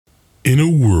In a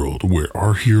world where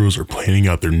our heroes are planning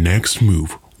out their next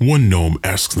move, one gnome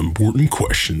asks them important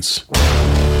questions.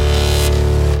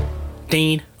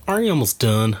 Dane, are you almost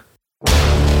done?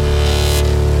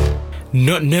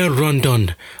 Not now,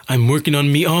 Rondon. I'm working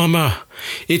on me armor.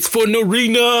 It's for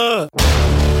Narina!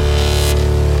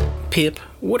 Pip,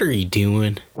 what are you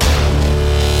doing?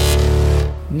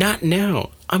 Not now.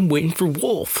 I'm waiting for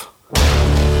Wolf.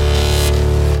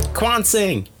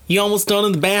 Kwansing, you almost done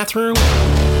in the bathroom?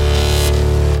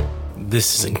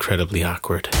 This is incredibly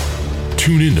awkward.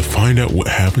 Tune in to find out what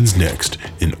happens next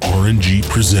in RNG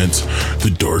Presents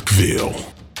The Dark Veil.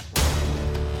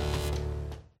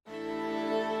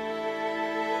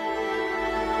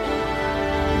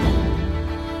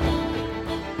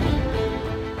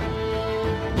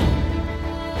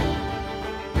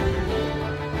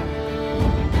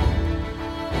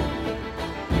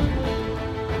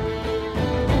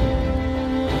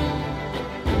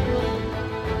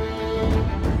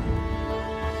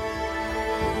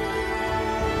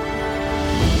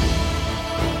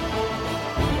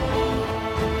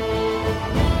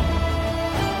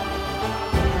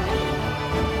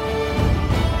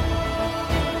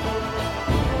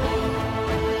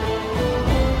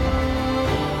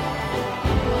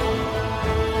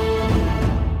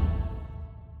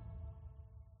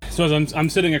 So I'm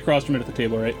sitting across from it at the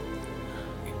table, right?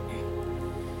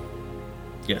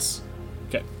 Yes.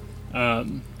 Okay.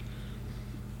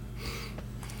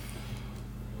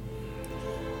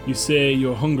 You say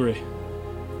you're hungry.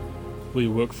 Will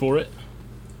you work for it?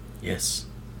 Yes.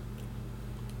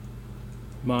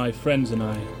 My friends and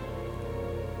I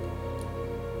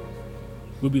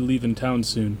will be leaving town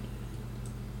soon.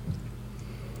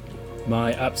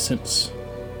 My absence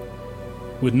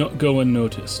would not go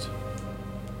unnoticed.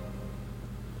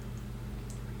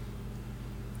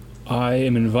 I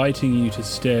am inviting you to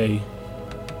stay,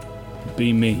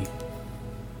 be me.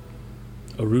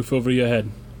 A roof over your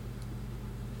head,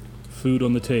 food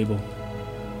on the table.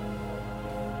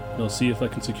 I'll see if I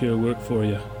can secure work for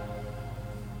you.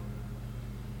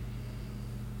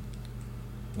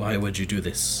 Why would you do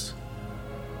this?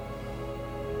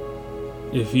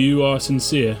 If you are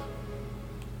sincere,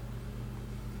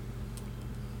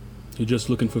 you're just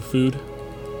looking for food,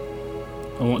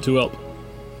 I want to help.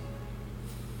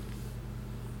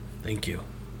 Thank you.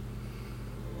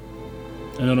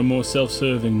 And on a more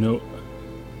self-serving note,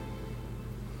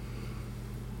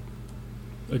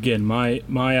 again,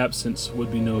 my absence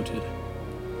would be noted.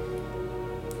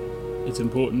 It's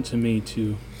important to me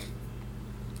to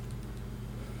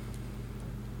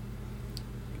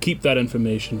keep that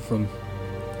information from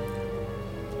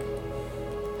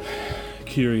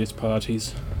curious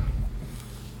parties.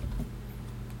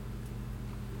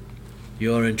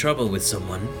 You're in trouble with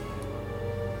someone.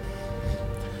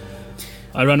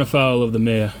 I ran afoul of the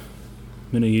mayor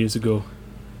many years ago.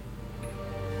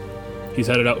 He's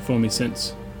had it out for me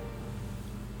since.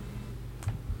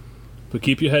 But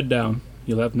keep your head down.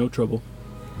 You'll have no trouble.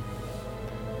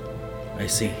 I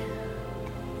see.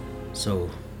 So,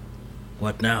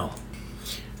 what now?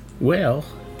 Well,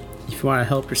 if you want to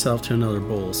help yourself to another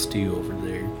bowl of stew over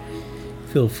there,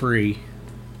 feel free.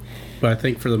 But I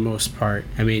think for the most part,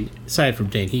 I mean, aside from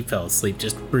Dane, he fell asleep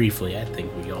just briefly. I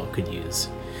think we all could use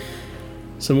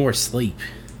some more sleep.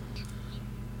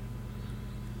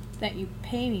 That you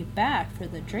pay me back for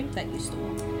the drink that you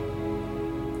stole.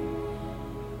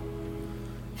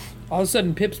 All of a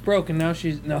sudden, Pip's broken. Now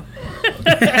she's... No.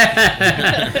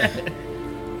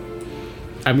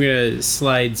 I'm going to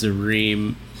slide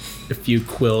Zareem a few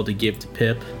quill to give to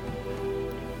Pip.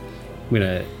 I'm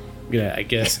going to, I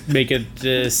guess, make a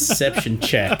deception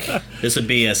check. This would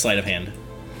be a sleight of hand.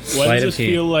 Why does this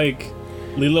feel like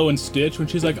Lilo and Stitch when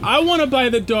she's like, I want to buy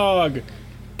the dog.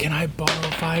 Can I borrow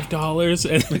 $5?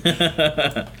 And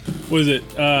what is it?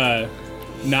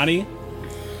 Naughty?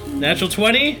 Natural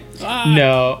 20?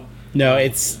 No,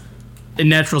 it's a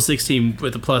natural 16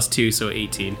 with a +2, so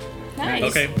 18. Nice.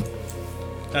 Okay.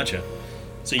 Gotcha.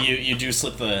 So you do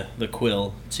slip the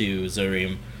quill to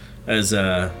Zareem as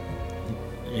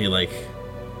he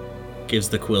gives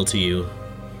the quill to you,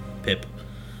 Pip.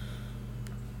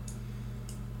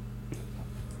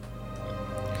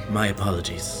 My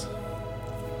apologies.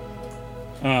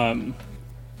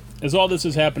 As all this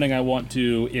is happening, I want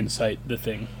to insight the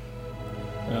thing.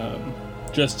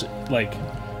 Just like,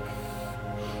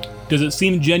 does it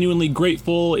seem genuinely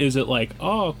grateful? Is it like,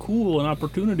 oh, cool, an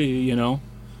opportunity, you know?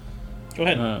 Go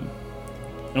ahead. I'm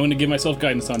going to give myself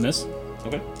guidance on this.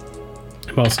 Okay.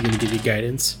 I'm also going to give you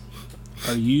guidance.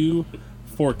 Are you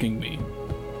forking me?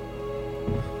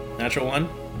 Natural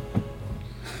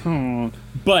 1?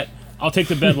 But I'll take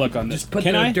the bad luck on this. Just put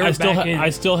Can the I? dirt back in.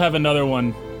 I still have another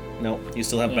one. Nope, you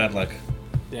still have Yeah. bad luck.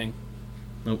 Dang.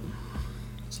 Nope.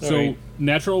 So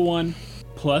natural 1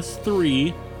 plus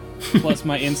 3 plus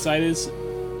my insight is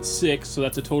 6, so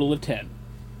that's a total of 10.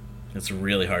 It's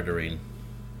really hard to read.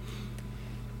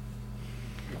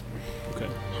 Okay.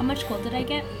 How much gold did I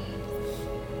get?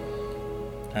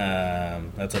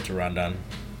 That's up to Rondon.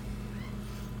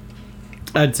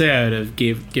 I'd say I would have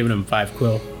given him 5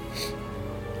 quill.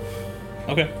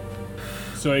 Okay.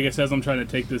 So I guess as I'm trying to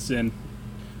take this in,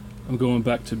 I'm going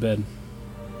back to bed.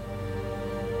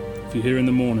 If you're here in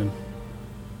the morning,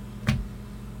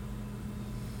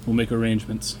 we'll make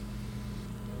arrangements.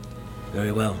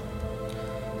 Very well.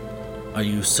 Are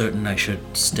you certain I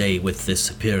should stay with this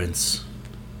appearance?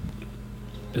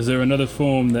 Is there another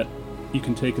form that you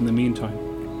can take in the meantime?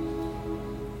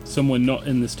 Someone not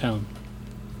in this town.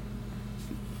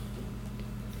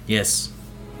 Yes.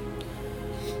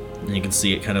 And you can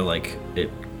see it kind of like, it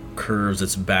curves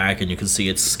its back, and you can see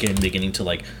its skin beginning to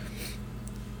like,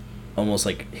 almost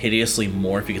like hideously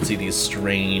morph. You can see these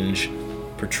strange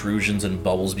protrusions and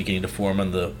bubbles beginning to form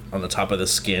on the top of the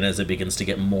skin as it begins to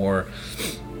get more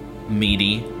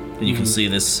meaty. And you can see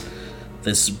this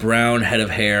brown head of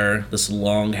hair, this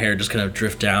long hair, just kind of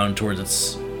drift down towards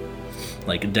its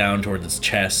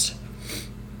chest.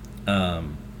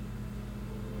 And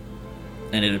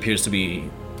it appears to be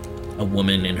a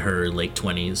woman in her late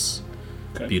 20s.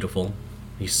 Okay. Beautiful.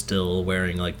 He's still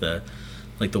wearing like the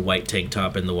white tank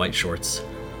top and the white shorts.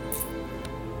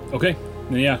 Okay.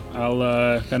 Then yeah,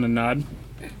 I'll kind of nod.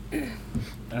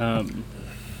 All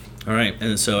right,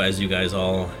 and so as you guys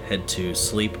all head to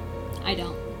sleep. I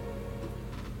don't.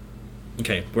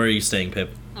 Okay, where are you staying, Pip?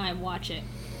 I watch it.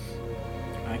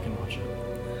 I can watch it.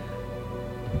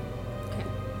 Okay.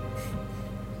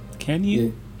 Can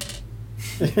you?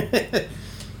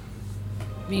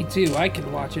 Me too. I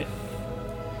can watch it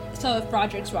So if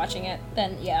Broderick's watching it,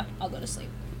 then yeah, I'll go to sleep.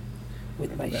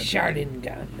 with my Chardon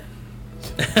gun.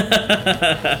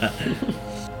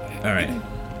 All right.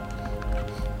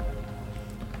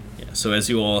 Yeah. So as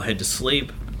you all head to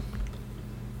sleep,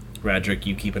 Radric,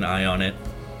 you keep an eye on it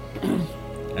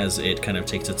as it kind of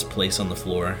takes its place on the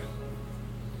floor.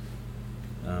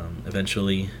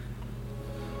 Eventually,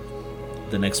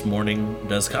 the next morning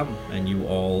does come, and you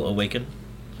all awaken.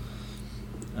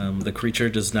 The creature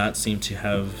does not seem to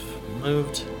have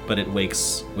moved, but it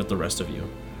wakes with the rest of you.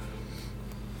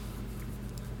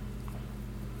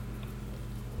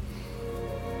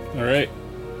 All right.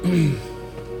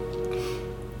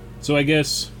 So I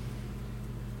guess,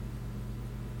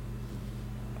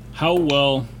 how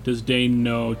well does Dane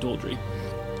know Doldry?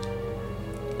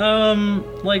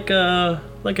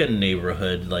 Like a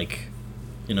neighborhood, like,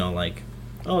 you know, like,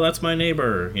 oh, that's my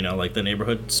neighbor, you know, like the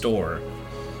neighborhood store.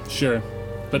 Sure,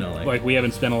 but No, like- like we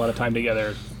haven't spent a lot of time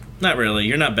together. Not really.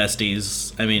 You're not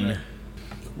besties. I mean,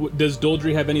 Does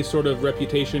Doldry have any sort of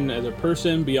reputation as a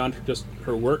person beyond just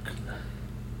her work?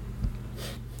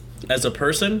 as a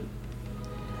person,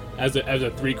 As a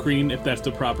 3 queen, if that's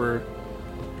the proper.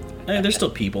 they're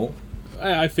still people.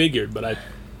 I figured, but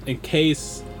in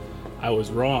case I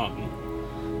was wrong, I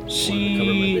wanted to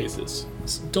cover my bases.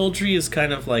 Doldry is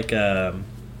kind of like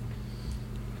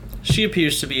she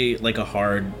appears to be like a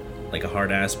hard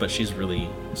ass, but she's really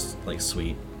like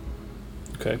sweet.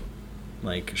 Okay.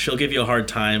 Like, she'll give you a hard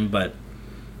time, but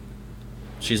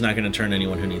she's not going to turn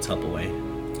anyone who needs help away.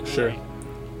 Sure.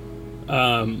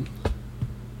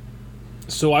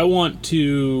 So I want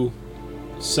to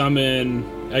summon,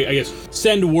 I guess,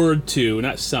 send word to,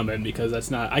 not summon, because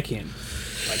that's not, I can't,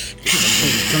 like,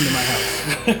 come to my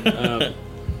house.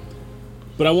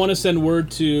 But I want to send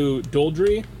word to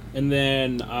Doldry, and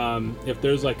then if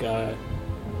there's like a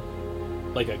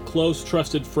close,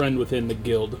 trusted friend within the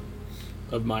guild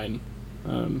of mine.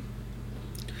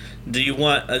 Do you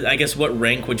want, I guess, what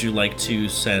rank would you like to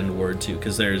send word to?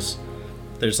 Because there's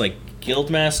like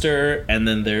guildmaster, and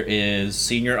then there is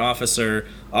senior officer,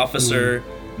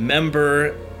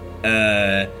 member,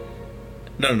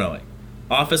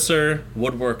 officer,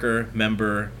 woodworker,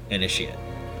 member, initiate.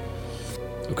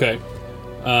 Okay.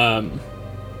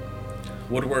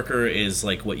 Woodworker is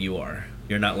like what you are.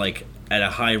 You're not like at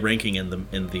a high ranking in the.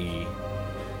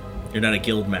 You're not a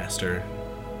guild master,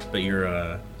 but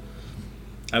you're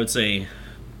I would say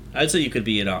you could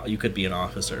be an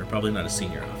officer, probably not a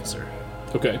senior officer.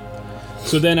 Okay.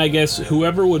 So then I guess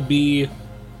whoever would be...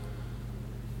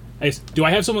 do I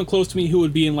have someone close to me who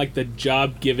would be in like the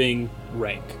job-giving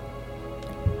rank?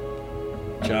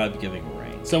 Job giving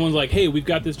rank. Someone's like, hey, we've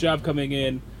got this job coming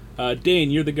in.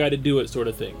 Dane, you're the guy to do it, sort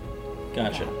of thing.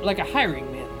 Gotcha. Like a hiring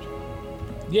manager.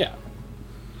 Yeah.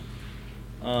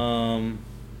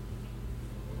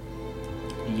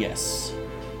 Yes.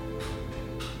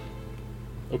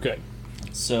 Okay.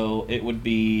 So it would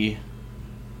be.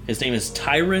 His name is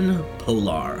Tyron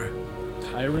Polar.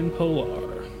 Tyron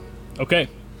Polar. Okay.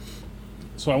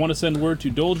 So I want to send word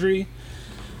to Doldry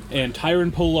and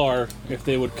Tyron Polar if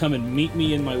they would come and meet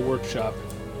me in my workshop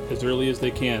as early as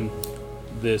they can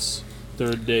this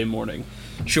third day morning.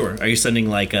 Sure. Are you sending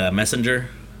like a messenger?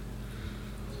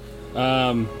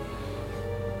 Well,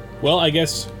 I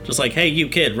guess Just like, hey, you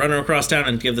kid, run across town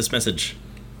and give this message.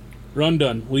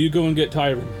 Rundun, will you go and get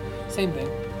Tyron? Same thing.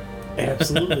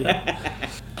 Absolutely.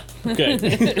 Okay.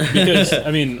 Because,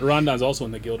 I mean, Rondon's also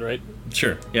in the guild, right?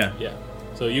 Sure. Yeah. Yeah.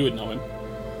 So you would know him.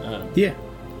 Yeah.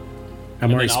 I'm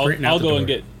And already then sprinting I'll out the go door. and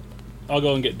get I'll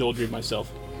go and get Doldry myself.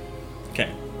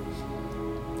 Okay.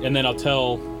 And then I'll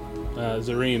tell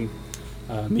Zareem,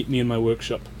 meet me in my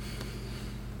workshop.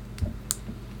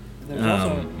 There's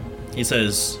also He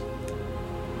says,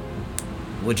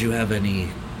 "Would you have any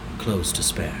clothes to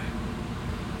spare?"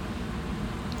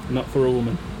 Not for a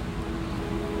woman.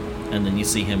 And then you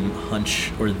see him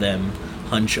hunch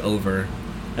over,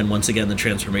 and once again the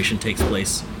transformation takes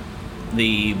place.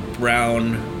 The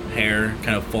brown hair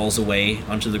kind of falls away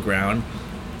onto the ground,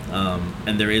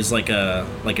 and there is like a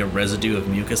residue of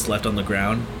mucus left on the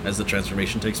ground as the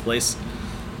transformation takes place.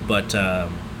 But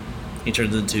he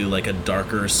turns into like a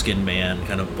darker skinned man,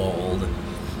 kind of bald.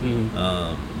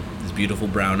 His beautiful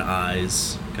brown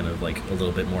eyes, kind of like a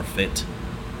little bit more fit.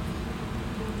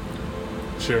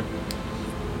 Sure.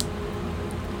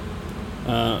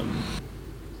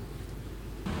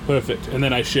 Perfect. And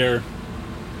then I share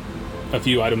a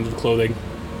few items of clothing.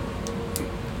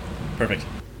 Perfect.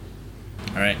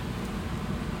 All right.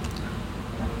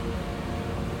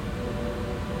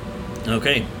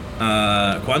 Okay.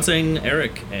 Kwansing,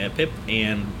 Eric, Pip,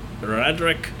 and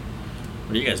Roderick.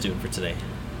 What are you guys doing for today?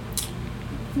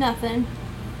 Nothing.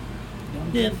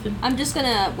 Nothing. I'm just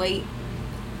gonna wait.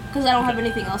 Because I don't have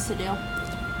anything else to do.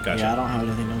 Gotcha. Yeah, I don't have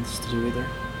anything else to do either.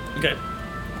 Okay.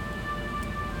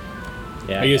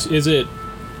 Yeah. I guess is it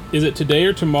today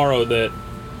or tomorrow that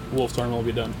Wolf's armor will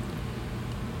be done?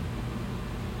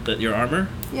 Your armor?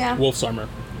 Yeah. Wolf's armor.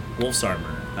 Wolf's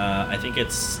armor. I think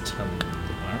it's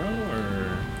tomorrow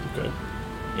or... Okay.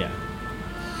 Yeah.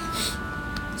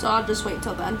 So I'll just wait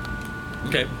till then.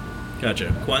 Okay.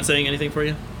 Gotcha. Kwan saying anything for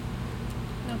you?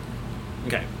 No.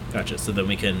 Okay. Gotcha. So then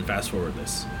we can fast forward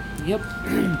this. Yep.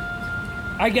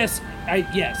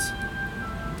 Yes.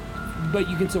 But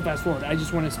you can still fast forward. I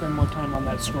just want to spend more time on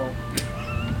that scroll.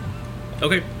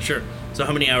 Okay. Sure. So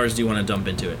how many hours do you want to dump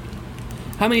into it?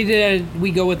 How many did we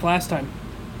go with last time?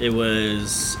 It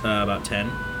was about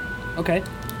 10. Okay.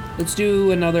 Let's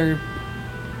do another...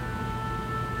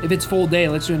 If it's full day,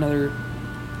 let's do another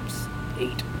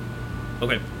 8.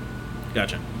 Okay.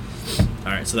 Gotcha.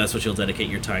 Alright, so that's what you'll dedicate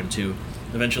your time to.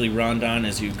 Eventually, Rondon,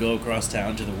 as you go across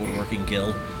town to the Woodworking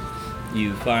Guild,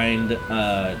 you find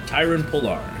Tyron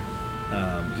Polar.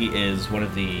 He is one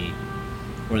of the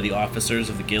officers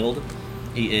of the guild.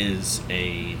 He is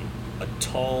a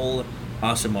tall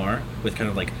Aasimar with kind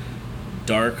of like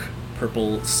dark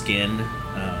purple skin,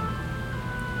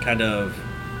 kind of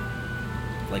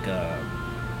like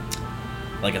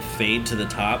a fade to the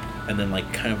top, and then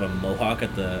like kind of a mohawk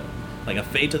at the, like a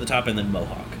fade to the top and then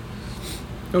mohawk.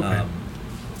 Okay.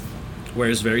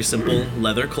 Wears very simple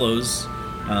leather clothes.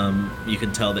 You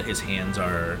can tell that his hands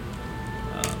are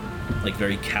like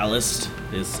very calloused.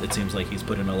 It seems like he's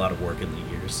put in a lot of work in the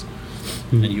years.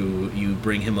 And you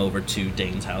bring him over to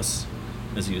Dane's house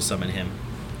as you summon him.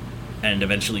 And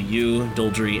eventually you,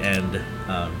 Doldry, and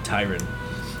Tyron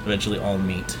eventually all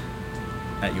meet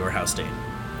at your house, Dane.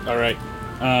 All right.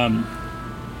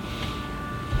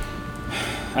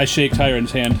 I shake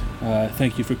Tyron's hand.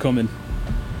 Thank you for coming.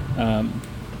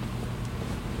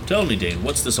 Tell me, Dane,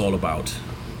 what's this all about?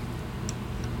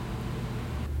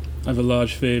 I have a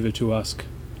large favor to ask.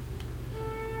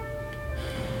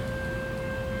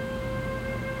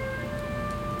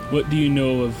 What do you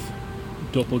know of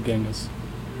doppelgangers?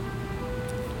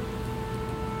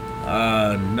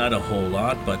 Not a whole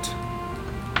lot, but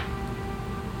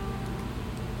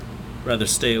rather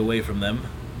stay away from them.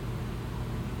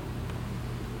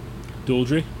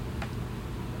 Doldry?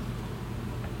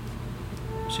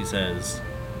 She says,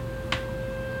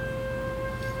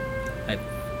 I've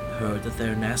heard that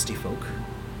they're nasty folk.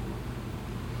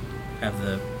 Have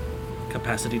the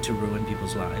capacity to ruin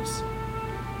people's lives.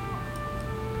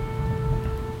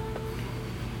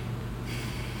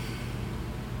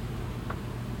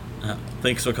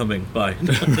 Thanks for coming. Bye.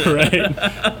 Right.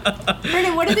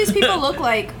 Brendan, what do these people look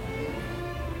like?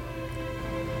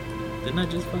 Didn't I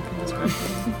just fucking describe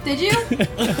that? Did you?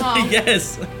 Oh,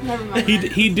 Yes. never mind.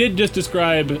 He did just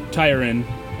describe Tyron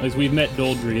as we've met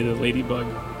Doldry, the ladybug.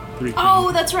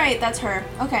 Oh, that's right. That's her.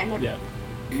 Okay. Never.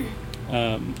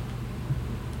 Yeah.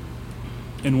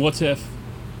 And what if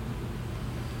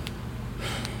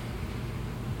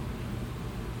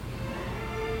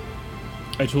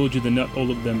I told you that not all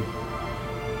of them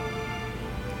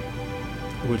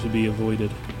were to be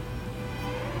avoided?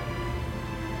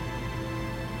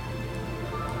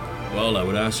 Well, I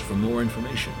would ask for more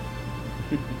information.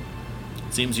 It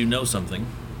seems you know something.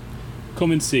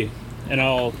 Come and see, and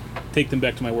I'll take them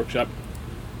back to my workshop.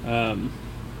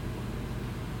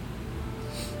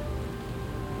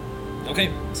 Okay,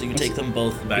 so you take them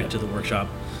both back to the workshop.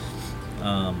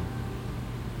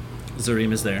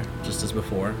 Zareem is there, just as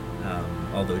before,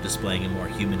 although displaying a more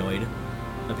humanoid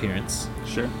appearance.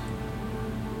 Sure.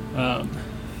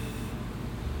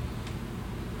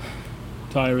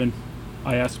 Tyron,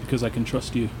 I ask because I can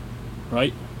trust you,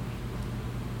 right?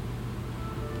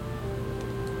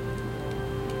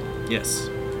 Yes.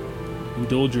 And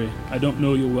Doldry, I don't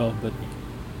know you well, but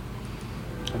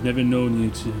I've never known you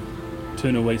to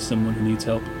turn away someone who needs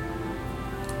help.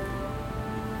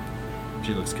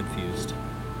 She looks confused.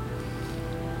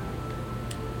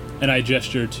 And I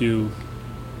gesture to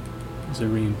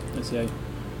Zareem. I say,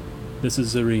 this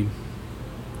is Zareem.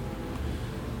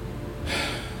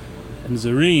 And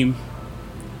Zareem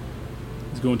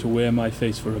is going to wear my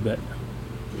face for a bit.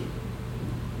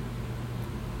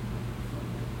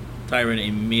 Tyron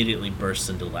immediately bursts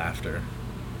into laughter.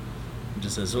 He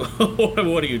just says,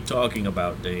 what are you talking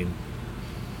about, Dane?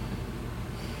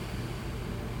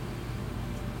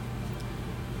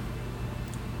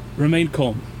 Remain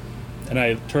calm. And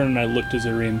I turn and I look to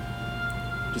Zareem.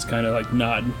 Just kind of like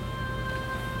nod.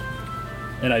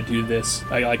 And I do this.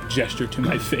 I like gesture to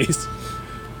my face.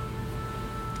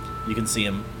 You can see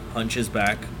him hunch his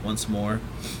back once more.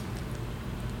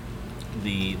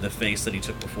 The face that he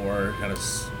took before kind of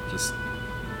just,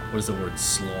 what is the word,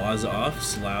 sloughs off?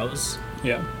 Sloughs?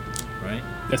 Yeah, Right?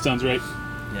 that sounds right.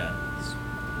 Yeah.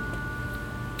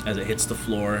 As it hits the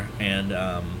floor and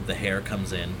the hair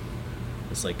comes in.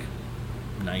 This like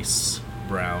nice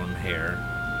brown hair.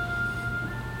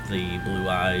 The blue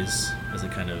eyes as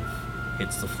it kind of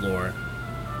hits the floor.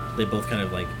 They both kind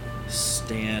of like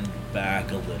stand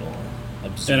back a little,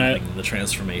 observing the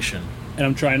transformation. And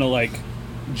I'm trying to like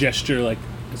gesture like,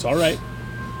 it's alright.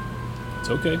 It's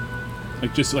okay.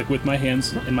 Like just like with my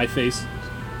hands in my face.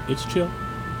 It's chill.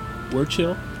 We're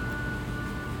chill.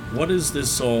 What is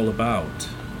this all about?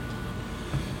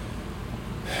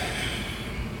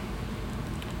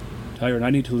 Tyron,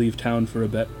 I need to leave town for a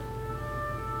bit.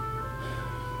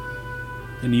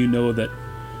 And you know that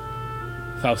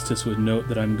Faustus would note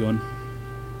that I'm gone.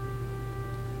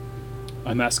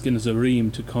 I'm asking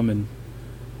Zareem to come and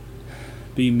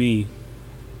be me,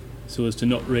 so as to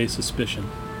not raise suspicion.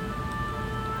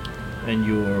 And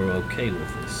you're okay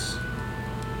with this?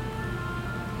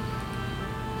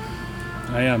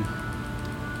 I am.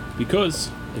 Because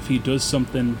if he does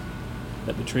something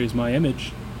that betrays my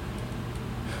image,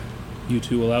 you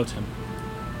two will out him.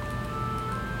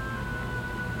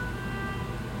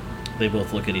 They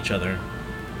both look at each other.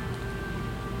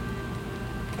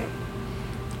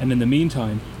 And in the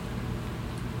meantime,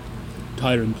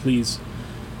 Tyron, please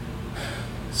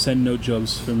send no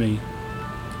jobs for me.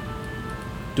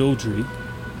 Doldry,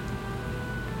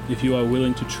 if you are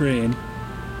willing to train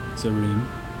Zareem,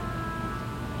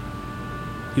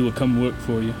 he will come work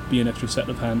for you, be an extra set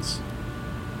of hands.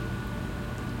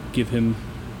 Give him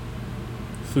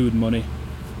food money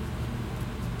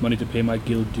to pay my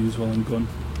guild dues while I'm gone.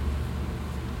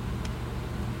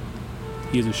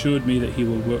 He has assured me that he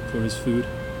will work for his food.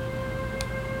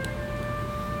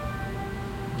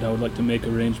 And I would like to make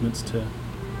arrangements to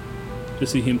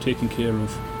see him taken care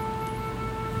of.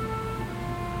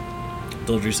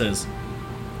 Doldry says,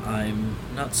 I'm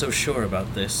not so sure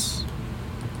about this.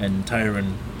 And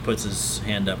Tyron puts his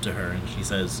hand up to her and she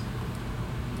says,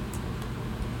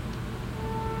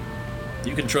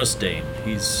 you can trust Dane.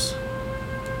 His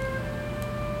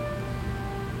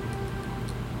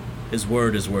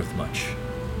word is worth much.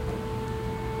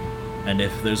 And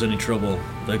if there's any trouble,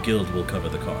 the guild will cover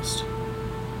the cost.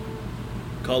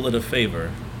 Call it a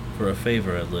favor for a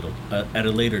favor at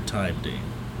a later time, Dane.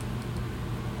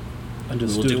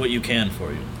 Understood. We'll do what you can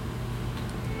for you.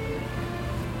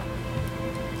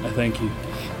 I thank you,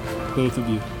 both of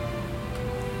you.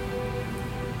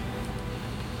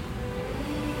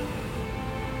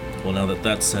 Well, now that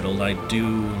that's settled, I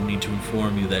do need to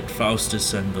inform you that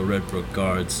Faustus and the Redbrook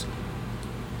guards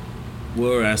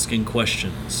were asking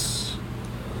questions.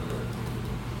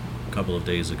 a couple of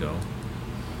days ago.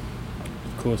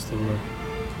 Of course there were.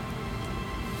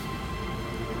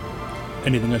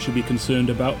 Anything I should be concerned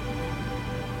about?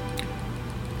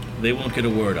 They won't get a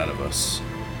word out of us.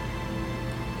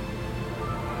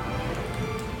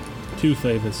 2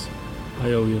 favors I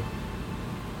owe you.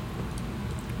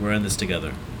 We're in this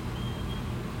together.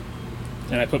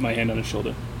 And I put my hand on his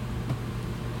shoulder.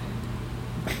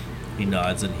 He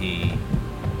nods and he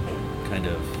kind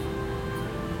of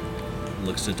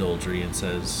looks to Doldry and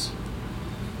says,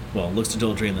 well, looks to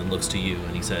Doldry and then looks to you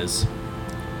and he says,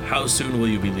 how soon will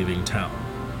you be leaving town?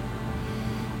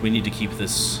 We need to keep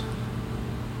this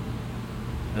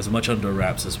as much under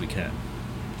wraps as we can.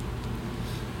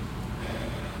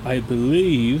 I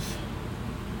believe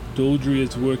Doldry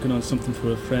is working on something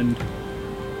for a friend.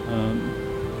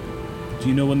 Do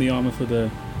you know when the armor for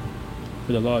the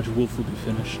large wolf will be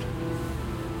finished?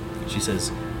 She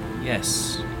says,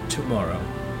 yes, tomorrow.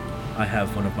 I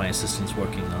have one of my assistants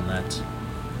working on that.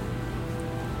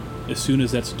 As soon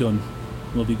as that's done,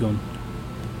 we'll be gone.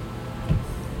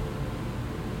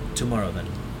 Tomorrow, then.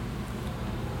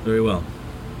 Very well.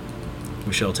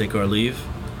 We shall take our leave.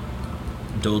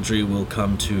 Doldry will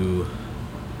come to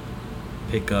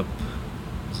pick up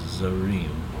Zarim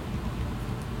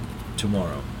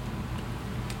tomorrow.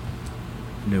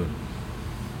 Noon.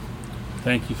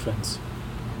 Thank you, friends.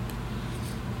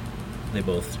 They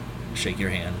both shake your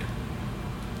hand.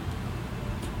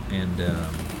 And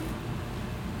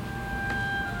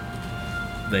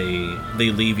they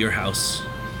leave your house.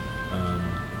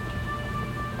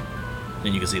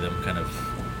 And you can see them kind of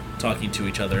talking to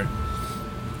each other.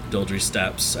 Doldry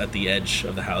steps at the edge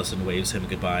of the house and waves him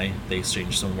goodbye. They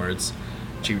exchange some words.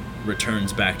 She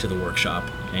returns back to the workshop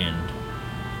and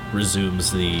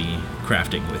resumes the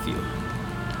crafting with you.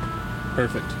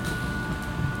 Perfect.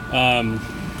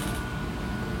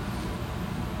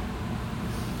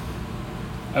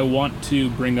 I want to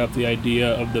bring up the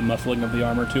idea of the muffling of the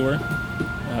armor to her.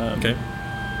 Okay.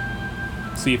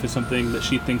 See if it's something that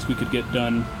she thinks we could get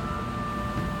done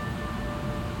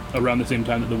around the same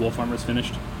time that the wolf armor is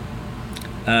finished.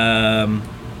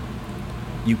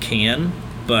 You can,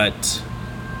 but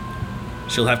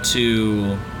she'll have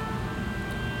to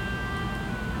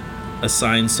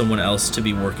assign someone else to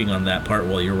be working on that part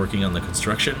while you're working on the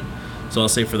construction. So I'll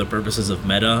say for the purposes of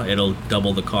meta, it'll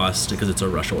double the cost because it's a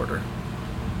rush order.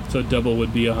 So double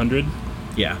would be 100?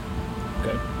 Yeah.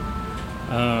 Okay.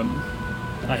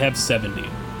 I have 70.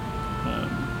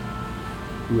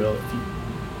 Well,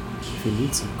 if you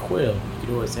need some quill, you could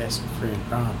always ask your friend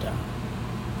Rondon.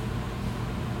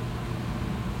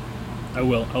 I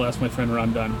will. I'll ask my friend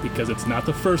Rondon because it's not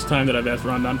the first time that I've asked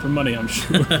Rondon for money, I'm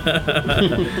sure.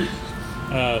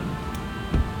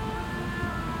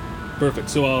 Perfect.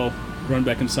 So I'll run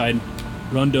back inside.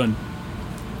 Rondon.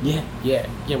 Yeah.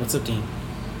 What's up, Dean?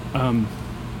 I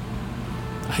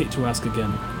hate to ask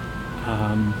again.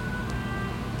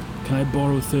 Can I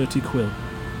borrow 30 quill?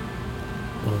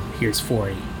 Well, here's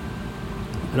 40.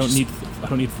 I don't need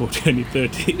 40. I need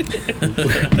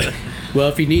 30. Well,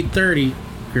 if you need 30,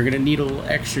 you're gonna need a little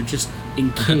extra just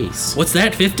in case. What's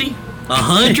that, 50?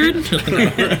 100?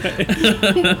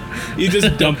 He's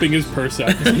just dumping his purse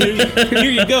out.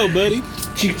 Here you go, buddy.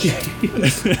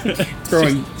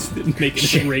 Throwing,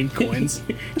 making it rain coins.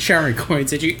 showering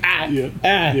coins at you.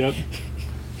 Yep.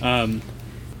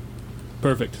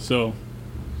 Perfect. So,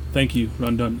 thank you,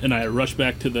 Rondon. And I rush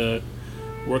back to the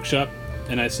workshop,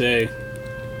 and I say,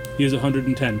 here's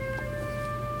 110.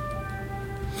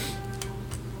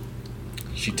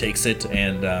 She takes it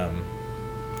and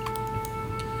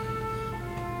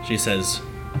she says,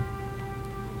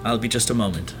 I'll be just a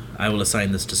moment. I will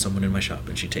assign this to someone in my shop,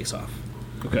 and she takes off.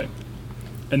 Okay.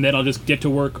 And then I'll just get to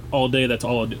work all day. That's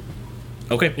all I'll do.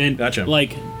 Okay, And gotcha.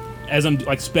 like, as I'm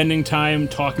like spending time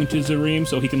talking to Zarim,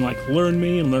 so he can like learn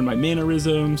me and learn my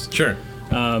mannerisms. Sure.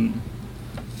 And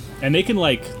they can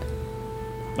like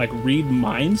read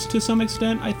minds to some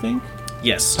extent, I think.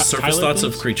 Yes, surface Tyler thoughts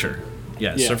does? of creature.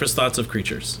 Yeah, Yeah. surface thoughts of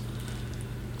creatures.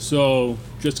 So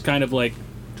just kind of like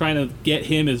trying to get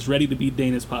him as ready to be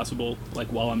Dane as possible, like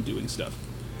while I'm doing stuff.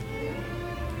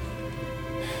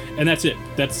 And that's it.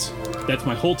 That's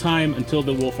my whole time until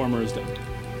the wolf armor is done.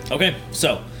 Okay,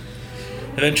 so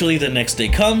eventually the next day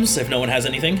comes, if no one has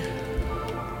anything.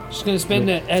 Just gonna spend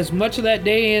as much of that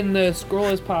day in the scroll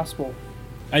as possible.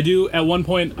 I do. At one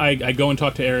point, I go and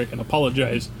talk to Eric and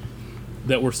apologize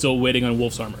that we're still waiting on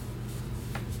wolf's armor.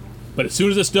 But as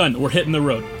soon as it's done, we're hitting the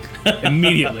road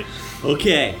immediately.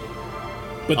 Okay.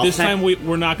 But this time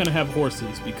we're not going to have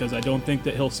horses because I don't think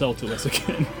that he'll sell to us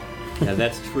again. Yeah,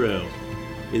 that's true.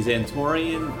 Is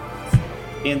Antorian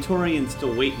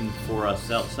still waiting for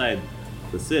us outside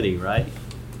the city, right?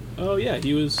 Oh yeah,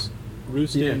 he was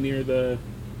roosting near the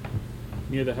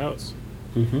house.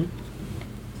 Mm-hmm.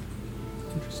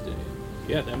 Interesting.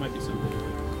 Yeah, that might be something.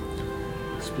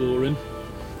 Exploring.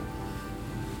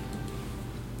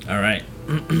 All right.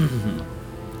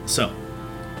 So,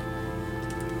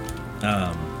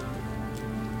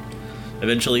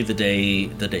 eventually the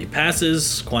day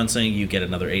passes. Kwansang, you get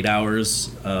another 8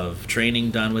 hours of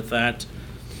training done with that.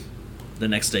 The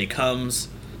next day comes,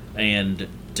 and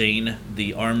Dane,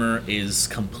 the armor is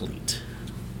complete.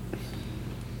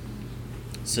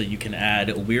 So you can add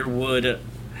a Weirwood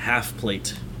half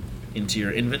plate into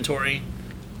your inventory.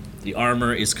 The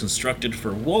armor is constructed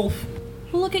for Wolf.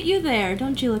 Well, look at you there.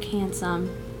 Don't you look handsome?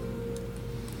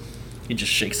 He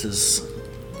just shakes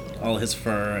all his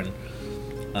fur,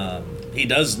 and he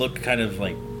does look kind of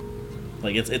like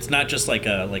it's not just like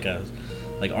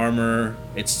armor.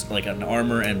 It's like an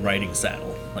armor and riding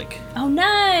saddle. Like, Oh,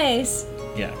 nice.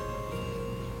 yeah.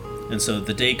 And so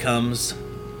the day comes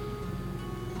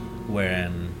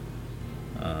when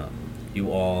you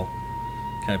all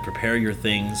kind of prepare your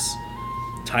things.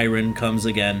 Tyron comes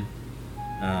again,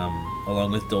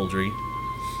 along with Doldry,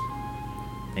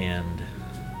 and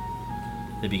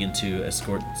they begin to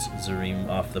escort Zareem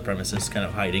off the premises, kind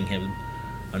of hiding him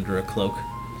under a cloak.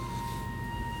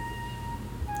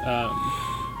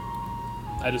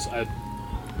 I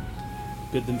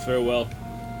bid them farewell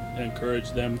and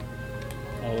encourage them,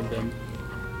 all of them.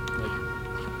 Like,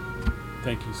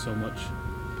 thank you so much.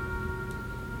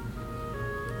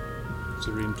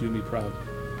 Zareem, do me proud.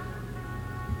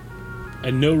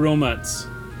 And no romance.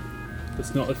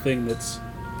 That's not a thing that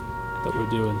we're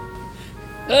doing.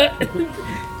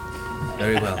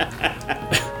 Very well.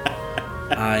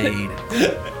 I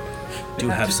do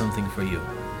have something for you,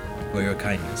 for your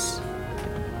kindness.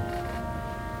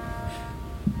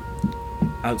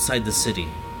 Outside the city,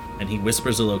 and he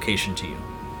whispers a location to you.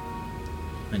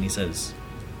 And he says,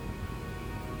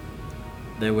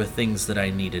 there were things that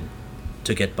I needed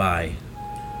to get by.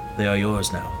 They are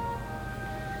yours now.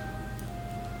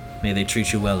 May they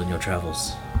treat you well in your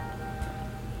travels.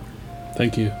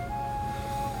 Thank you.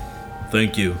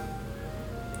 Thank you.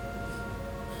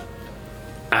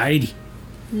 I'd.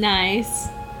 Nice.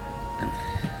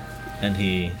 And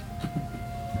he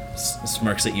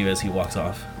smirks at you as he walks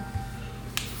off.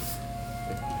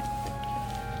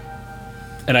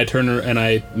 And I turn and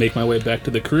I make my way back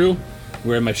to the crew,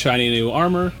 wearing my shiny new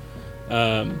armor.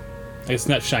 It's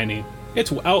not shiny.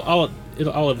 I'll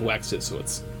have waxed it so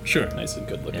it's Sure. nice and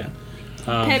good looking.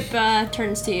 Yeah. Pip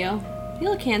turns to you. You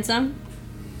look handsome.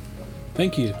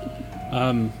 Thank you.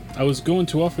 I was going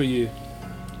to offer you.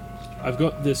 I've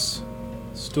got this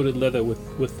studded leather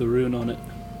with the rune on it.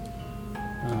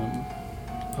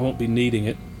 I won't be needing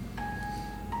it.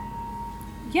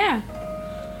 Yeah.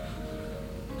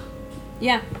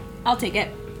 Yeah, I'll take it.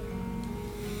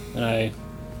 And I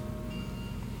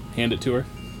hand it to her.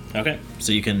 Okay.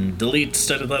 So you can delete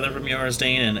studded leather from yours,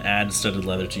 Dane, and add studded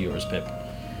leather to yours, Pip.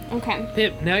 Okay.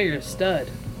 Pip, now you're a stud.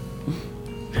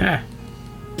 Ha!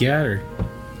 Got her.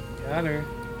 Got her.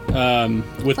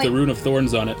 With the Like- rune of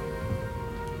thorns on it.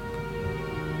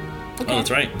 Okay. Oh,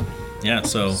 that's right. Yeah,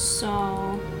 so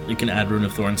So, you can add Rune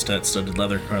of Thorns to that studded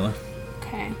leather, Carla.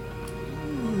 okay.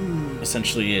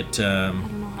 Essentially, it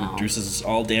how. reduces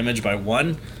all damage by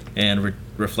 1 and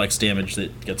reflects damage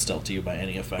that gets dealt to you by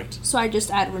any effect. So I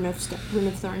just add Rune of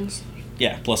Thorns.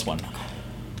 Yeah, +1.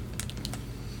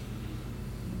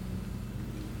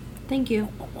 Thank you.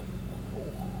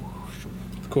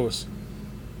 Of course.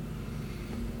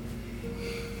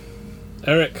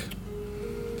 Eric.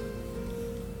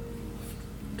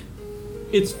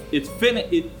 It's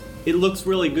it looks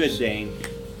really good, Dane.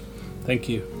 Thank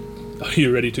you. Are you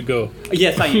ready to go?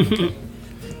 Yes, I am.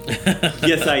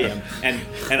 Yes, I am.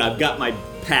 And I've got my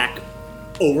pack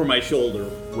over my shoulder,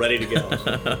 ready to go.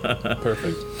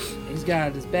 Perfect. He's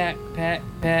got his backpack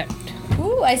packed.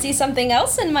 Ooh, I see something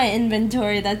else in my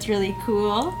inventory that's really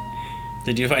cool.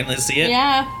 Did you finally see it?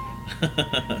 Yeah.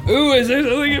 Ooh, is there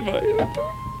something in my inventory?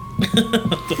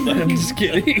 I'm just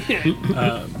kidding.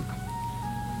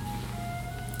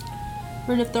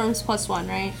 Rune of Thorns +1,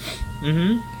 right?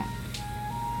 Mm-hmm.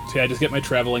 So yeah, I just get my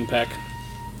traveling pack,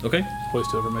 Okay.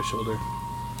 hoist over my shoulder.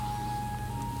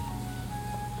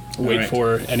 Wait Alright.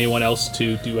 for anyone else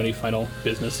to do any final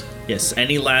business. Yes,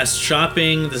 any last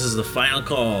shopping? This is the final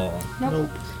call. Nope.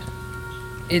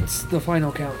 It's the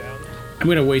final countdown. I'm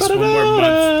gonna waste one more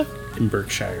month in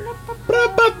Berkshire.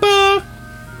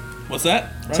 What's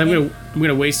that? So I'm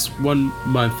gonna waste 1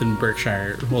 month in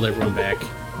Berkshire, hold everyone back.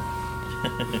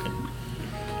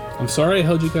 I'm sorry I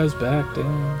held you guys back,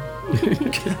 damn.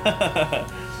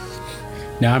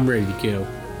 Now I'm ready to go.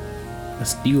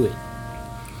 Let's do it.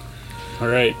 All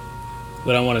right.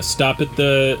 Then I want to stop at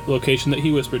the location that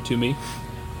he whispered to me,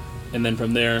 and then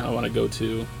from there I want to go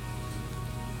to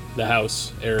the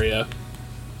house area,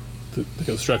 the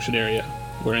construction area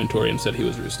where Antorian said he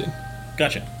was roosting.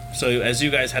 Gotcha. So as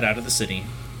you guys head out of the city,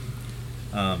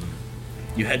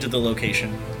 you head to the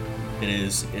location. It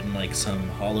is in like some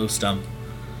hollow stump.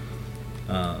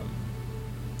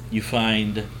 You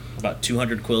find about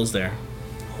 200 quills there,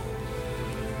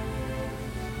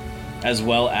 as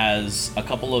well as a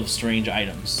couple of strange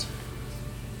items.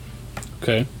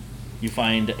 Okay. You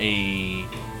find a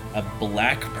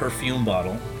black perfume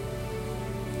bottle.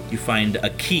 You find a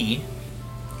key,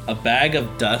 a bag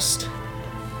of dust,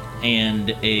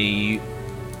 and a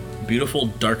beautiful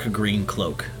dark green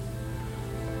cloak.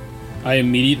 I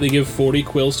immediately give 40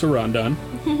 quills to Rondon.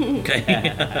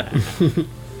 Okay.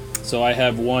 So I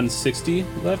have 160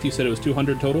 left. You said it was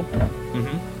 200 total?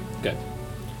 Mm-hmm. Okay.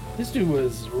 This dude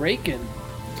was raking.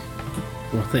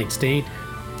 Well, thanks, Dane.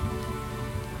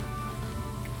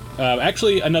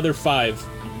 Actually, another 5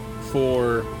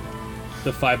 for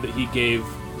the 5 that he gave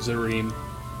Zareem.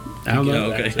 I don't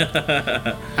know. Okay.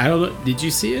 I don't know. Did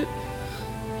you see it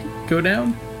go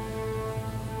down?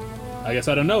 I guess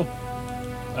I don't know.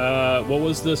 What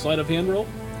was the sleight of hand roll?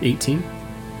 18.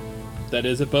 That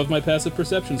is above my passive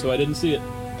perception, so I didn't see it.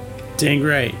 Dang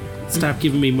right. Stop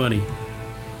giving me money.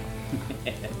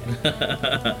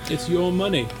 It's your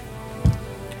money.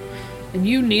 And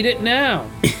you need it now.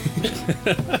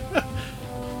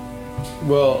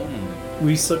 Well,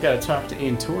 we still gotta talk to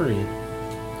Antorian.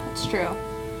 It's true.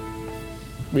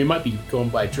 We might be going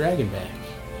by Dragonback.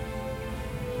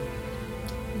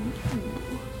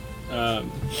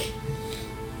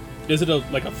 Is it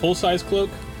like a full-size cloak?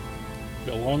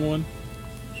 A long one?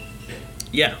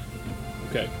 Yeah.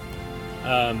 Okay.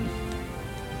 I'm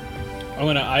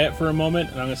gonna eye it for a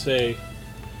moment, and I'm gonna say,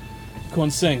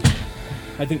 Konseng,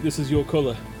 I think this is your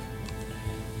color.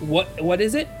 What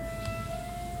is it?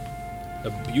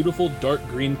 A beautiful dark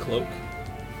green cloak.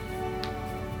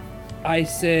 I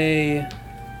say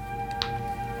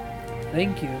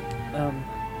thank you.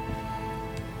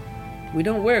 We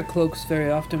don't wear cloaks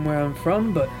very often where I'm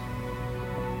from, but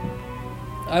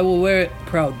I will wear it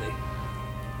proudly.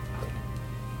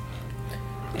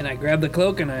 And I grab the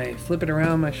cloak and I flip it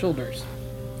around my shoulders.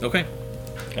 Okay.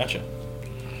 Gotcha.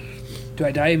 Do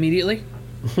I die immediately?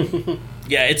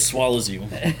 Yeah, it swallows you.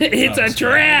 It's a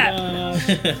trap!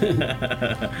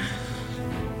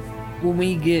 When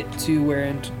we get to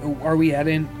where... Are we at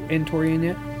Antorian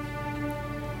yet?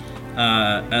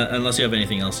 Unless you have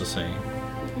anything else to say.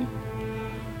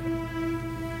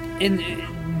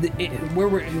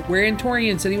 Where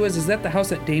Antorian said he was, is that the house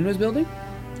that Dane was building?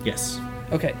 Yes.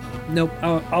 Okay. Nope.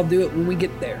 I'll do it when we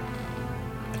get there.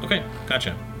 Okay,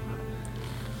 gotcha.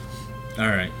 All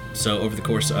right. So over the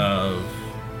course of,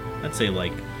 let's say,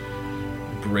 like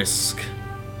brisk,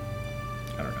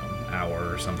 I don't know,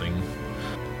 hour or something,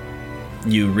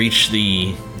 you reach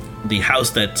the house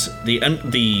that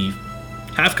the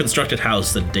half-constructed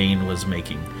house that Dane was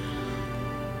making.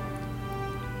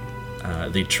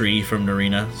 The tree from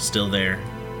Narina still there,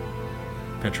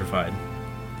 petrified.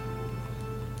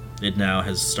 It now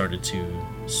has started to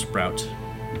sprout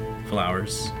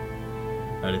flowers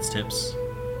at its tips.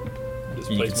 And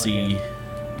you can see,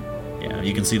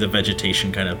 you can see the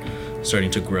vegetation kind of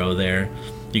starting to grow there.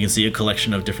 You can see a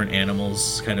collection of different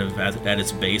animals kind of at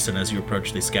its base, and as you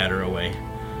approach, they scatter away.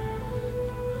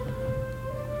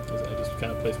 I just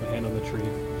kind of place my hand on the tree.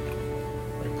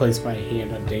 I place my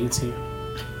hand on Dane's hand.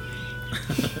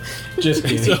 Just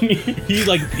kidding. So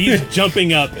he's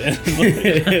jumping up.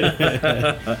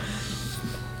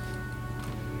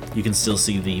 You can still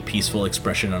see the peaceful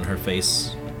expression on her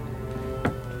face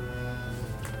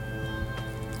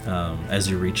as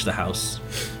you reach the house.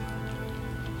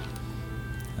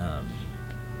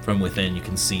 From within, you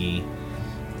can see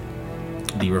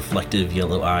the reflective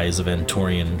yellow eyes of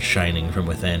Antorian shining from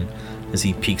within as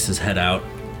he peeks his head out,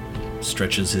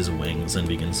 stretches his wings, and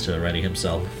begins to ready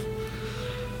himself.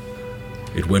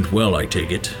 It went well, I take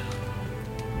it.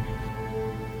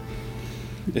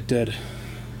 It did.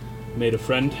 Made a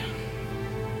friend.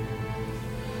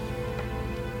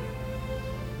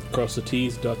 Cross the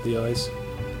T's, dot the I's.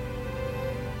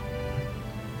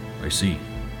 I see.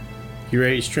 You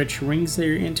ready to stretch your wings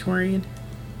there, Antorian?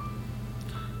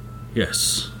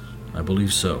 Yes, I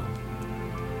believe so.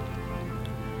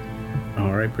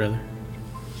 All right, brother.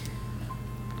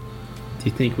 Do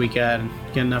you think we got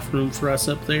enough room for us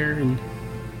up there and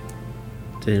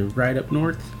to ride up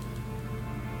north?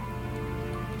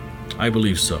 I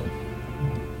believe so.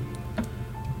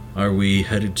 Are we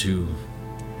headed to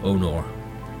Onor.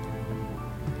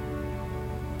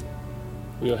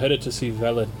 We are headed to see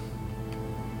Velin.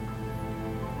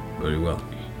 Very well.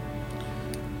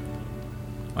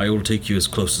 I will take you as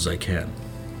close as I can.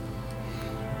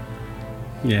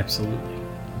 Yeah, absolutely.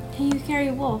 Can you carry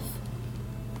a wolf?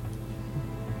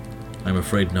 I'm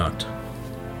afraid not.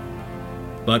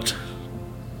 But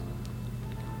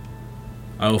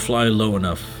I will fly low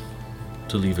enough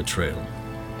to leave a trail.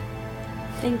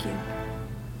 Thank you.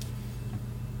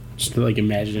 Just like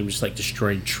imagine him just like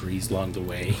destroying trees along the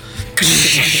way.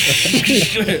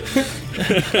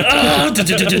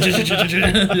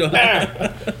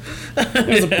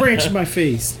 There's a branch in my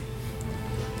face.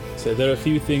 So there are a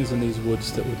few things in these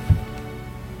woods that would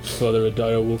further a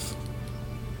dire wolf.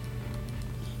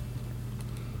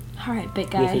 All right,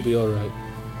 big Wolf will guy. be all right.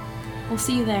 We'll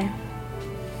see you there.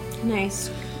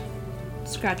 Nice.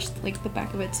 Scratch like the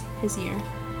back of his ear.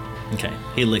 Okay,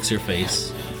 he licks your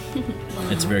face.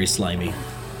 It's very slimy.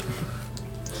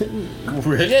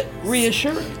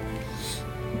 Reassuring.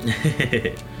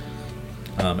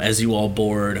 As you all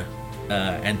board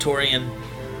Antorian.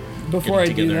 Before I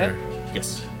getting do together- that,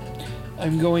 Yes.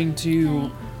 I'm going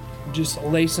to just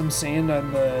lay some sand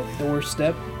on the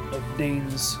doorstep of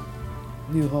Dane's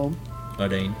new home.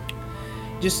 Dane.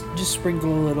 Just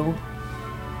sprinkle a little,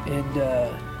 and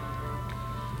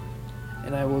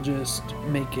I will just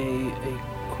make a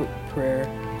quick prayer.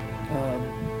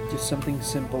 Just something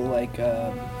simple like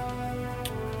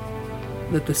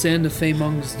let the sand of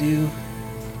Feimungs do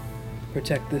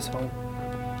protect this home,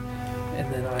 and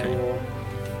then I will.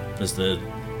 As the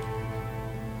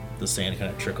sand kind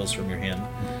of trickles from your hand.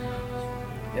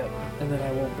 Yep, and then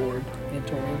I will board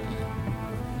Antonio.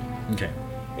 Okay.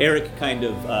 Eric kind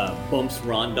of bumps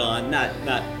Rondon,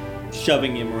 not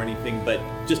shoving him or anything, but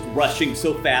just rushing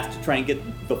so fast to try and get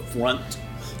the front,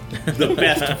 the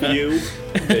best view,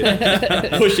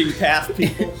 pushing past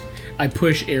people. I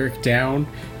push Eric down.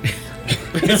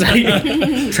 As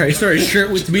I try to start a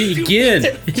shirt with me again.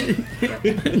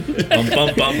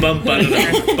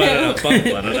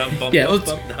 Yeah,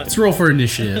 let's roll for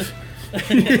initiative.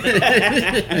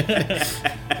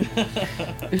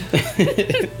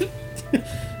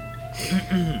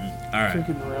 Alright.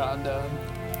 Freaking Rondon.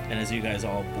 And as you guys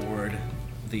all board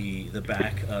the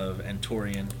back of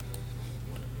Antorian,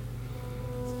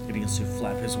 he begins to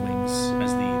flap his wings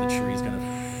as the trees kind of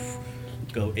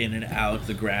go in and out.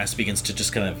 The grass begins to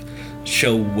just kind of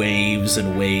show waves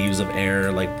and waves of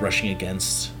air like brushing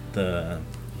against the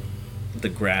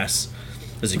grass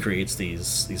as he creates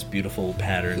these beautiful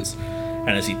patterns. And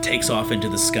as he takes off into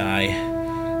the sky,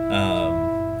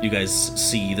 you guys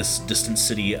see this distant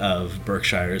city of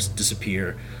Berkshires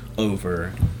disappear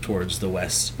over towards the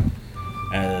west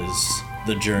as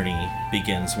the journey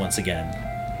begins once again.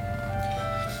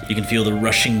 You can feel the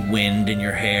rushing wind in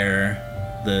your hair,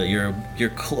 your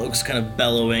cloak's kind of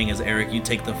bellowing as Eric, you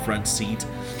take the front seat,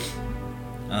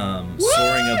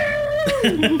 soaring up.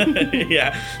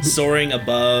 Yeah, soaring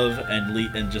above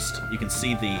and just you can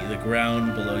see the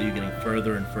ground below you getting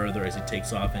further and further as he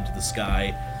takes off into the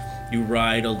sky. You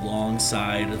ride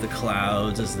alongside the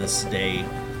clouds as this day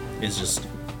is just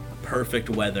perfect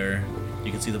weather.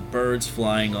 You can see the birds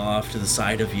flying off to the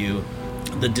side of you,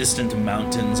 the distant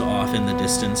mountains off in the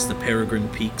distance, the Peregrine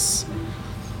Peaks,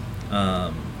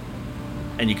 and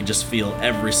you can just feel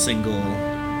every single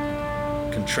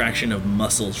contraction of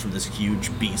muscles from this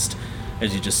huge beast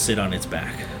as you just sit on its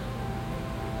back.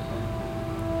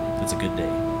 It's a good day.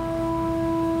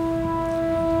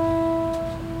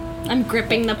 I'm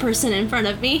gripping the person in front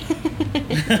of me.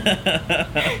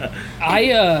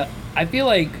 I feel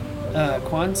like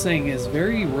Kwansang is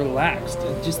very relaxed.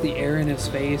 Just the air in his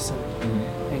face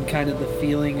and kind of the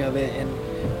feeling of it. And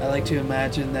I like to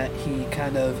imagine that he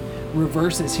kind of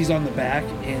reverses. He's on the back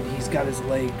and he's got his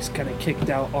legs kind of kicked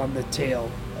out on the tail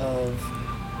of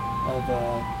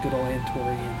good old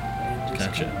Antorian and just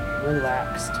Gotcha. kind of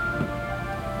relaxed.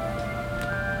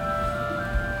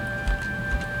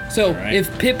 So Alright.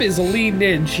 if Pip is leaned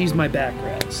in, she's my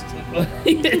backrest.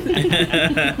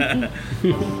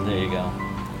 There you go.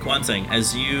 Kwansang,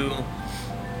 as you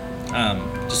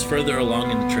just further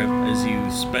along in the trip, as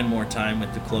you spend more time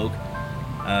with the cloak,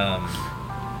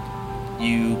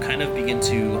 you kind of begin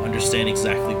to understand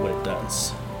exactly what it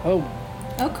does. Oh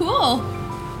cool.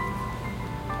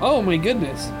 Oh my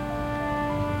goodness.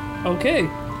 Okay.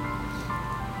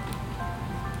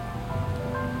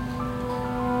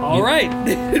 All right.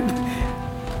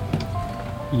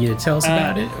 You gonna tell us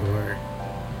about it, or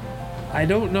I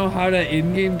don't know how to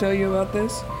in-game tell you about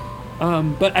this,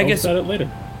 but I guess about it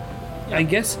later. I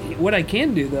guess what I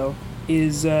can do though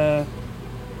is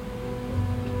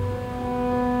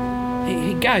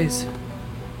Hey guys,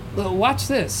 watch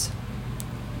this.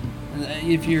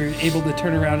 If you're able to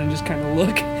turn around and just kind of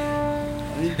look,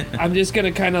 I'm just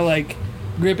gonna kind of like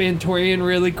grip Antorian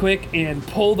really quick and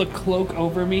pull the cloak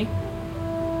over me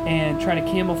and try to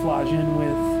camouflage in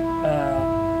with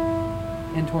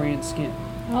Antorian's skin.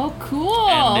 Oh,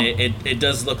 cool. And it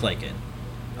does look like it.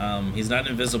 He's not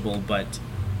invisible, but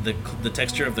the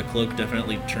texture of the cloak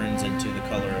definitely turns into the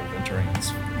color of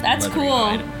Antorian's. That's leathery cool.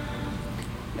 hide.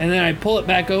 And then I pull it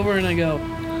back over and I go,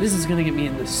 this is gonna get me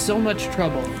into so much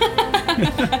trouble.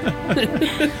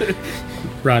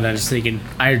 Rondon is thinking,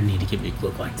 I need to give me a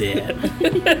cloak like that.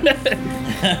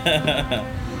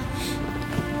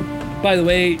 By the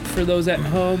way, for those at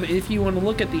home, if you want to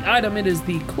look at the item, it is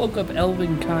the Cloak of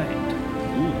Elven Kind.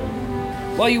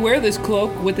 While you wear this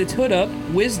cloak with its hood up,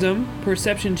 wisdom,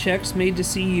 perception checks made to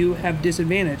see you have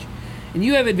disadvantage. And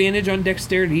you have advantage on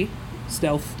dexterity,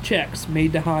 stealth checks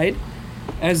made to hide,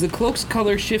 as the cloak's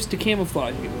color shifts to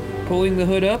camouflage you. Pulling the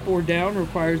hood up or down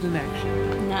requires an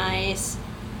action. Nice.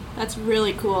 That's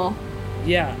really cool.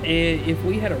 Yeah, if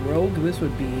we had a rogue, this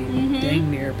would be dang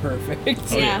near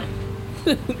perfect. Yeah.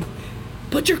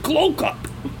 Put your cloak up!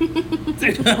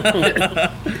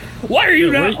 Why are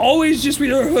you not always just with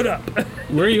your hood up?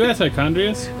 Where are you at,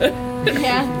 Icondrius?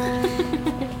 Yeah.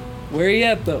 Where are you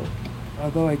at, though?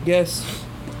 Although I guess,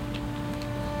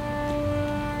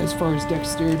 as far as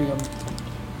dexterity,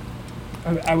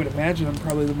 I would imagine I'm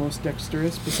probably the most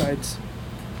dexterous besides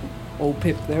old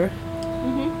Pip there.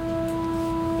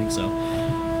 I think so.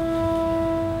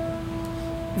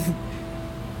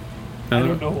 I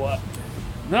don't know what.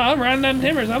 No, I'm riding on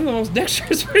timbers. I'm the most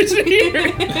dexterous person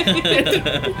here.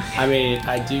 I mean,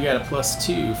 I do got a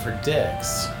 +2 for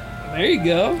Dex. There you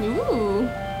go. Ooh.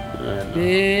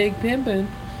 Big pimpin'.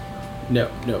 No,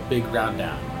 big round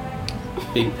down.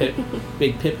 Big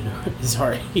Pippin is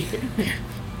already here.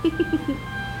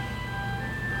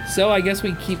 So I guess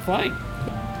we keep flying.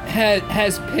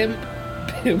 Has Pimp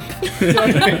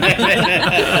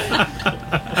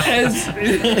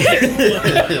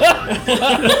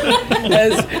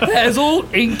has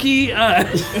old Inky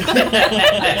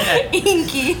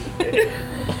Inky.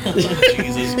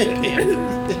 Jesus.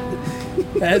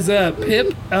 has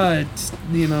Pip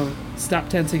stopped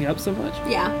tensing up so much?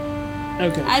 Yeah.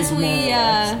 Okay. As she's more we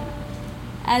relaxed.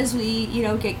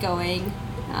 get going,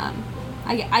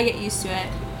 I get used to it.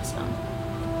 So.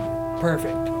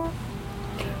 Perfect.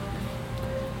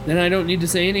 Then I don't need to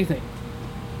say anything.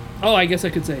 Oh, I guess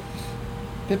I could say,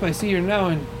 Pip, I see you're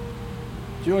now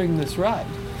enjoying this ride.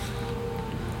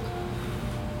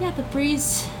 Yeah, the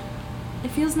breeze.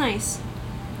 It feels nice.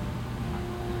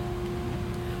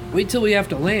 Wait till we have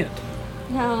to land.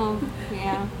 No,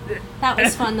 yeah, that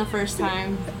was fun the first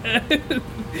time.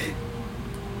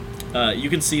 You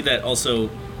can see that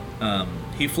also.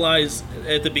 He flies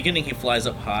at the beginning. He flies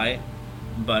up high,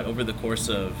 but over the course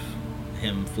of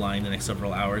him flying the next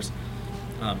several hours,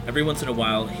 every once in a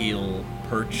while he'll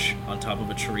perch on top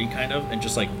of a tree, kind of, and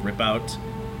just like rip out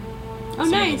Oh, some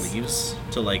nice. of the leaves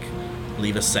to like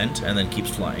leave a scent, and then keeps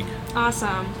flying.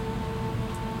 Awesome.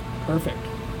 Perfect.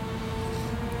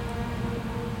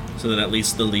 So that at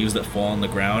least the leaves that fall on the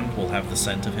ground will have the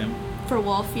scent of him. For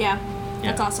Wolf, yeah.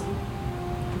 That's Yeah. awesome.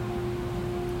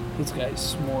 This guy's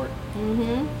smart.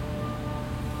 Mm-hmm.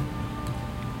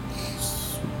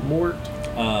 Mort.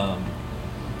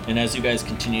 And as you guys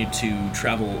continue to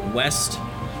travel west,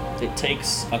 it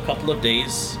takes a couple of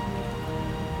days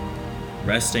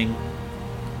resting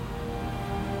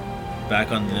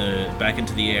back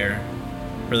into the air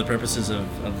for the purposes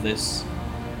of this.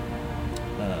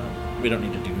 We don't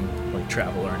need to do like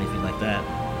travel or anything like that.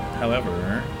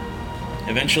 However,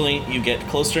 eventually you get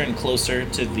closer and closer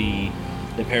to the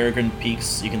Peregrine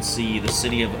Peaks. You can see the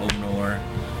city of Onor.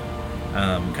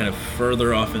 Kind of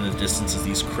further off in the distance as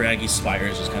these craggy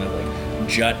spires just kind of like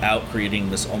jut out,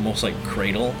 creating this almost like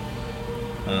cradle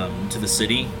to the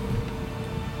city.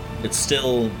 It's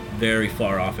still very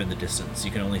far off in the distance. You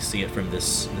can only see it from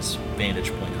this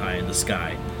vantage point high in the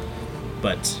sky.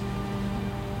 But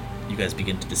you guys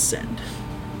begin to descend.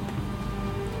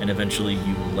 And eventually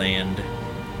you land,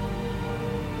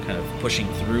 kind of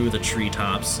pushing through the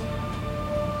treetops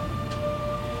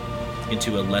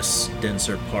into a less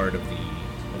denser part of the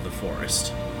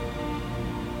forest.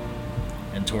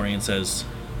 And Torian says,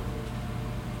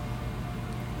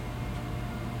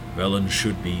 Velen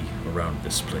should be around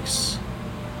this place.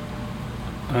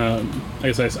 I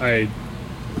guess I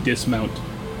dismount.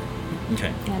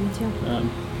 Okay. Yeah, me too.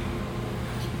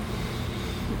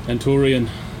 Anturian,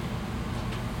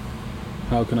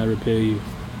 how can I repay you?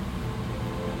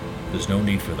 There's no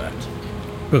need for that.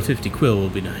 But 50 quill will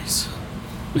be nice.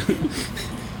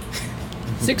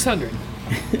 600.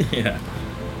 Yeah.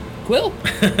 Quill?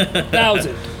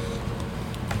 1,000.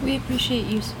 We appreciate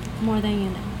you more than you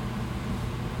know.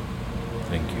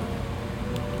 Thank you.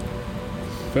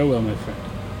 Farewell, my friend.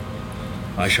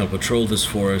 I shall patrol this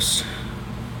forest.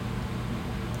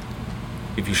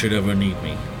 If you should ever need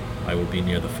me, I will be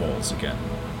near the falls again.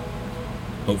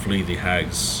 Hopefully the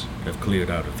hags have cleared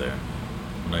out of there,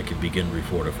 and I can begin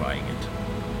refortifying it.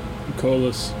 Call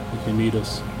us if you need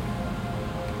us.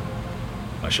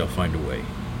 I shall find a way.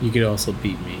 You could also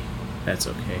beat me. That's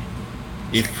okay.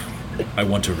 If I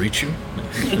want to reach you,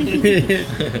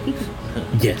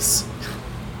 Yes.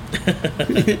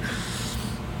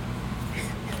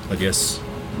 but yes,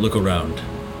 look around.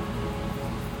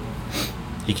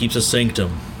 He keeps a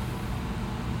sanctum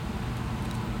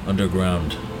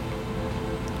underground.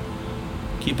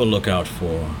 Keep a lookout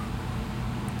for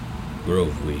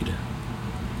Groveweed.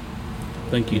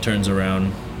 Thank He you. turns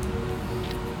around,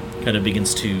 kind of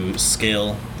begins to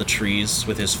scale the trees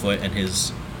with his foot and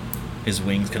his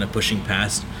wings kind of pushing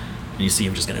past, and you see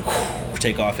him just kind of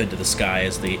take off into the sky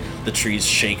as the trees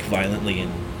shake violently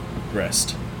and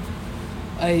rest.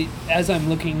 As I'm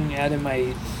looking at him,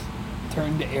 I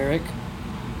turn to Eric,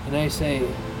 and I say,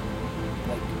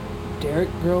 like, Derek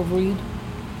Groveweed?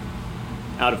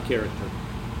 Out of character.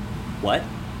 What?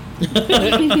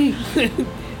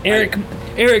 Eric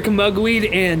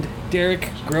Mugweed and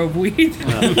Derek Groveweed.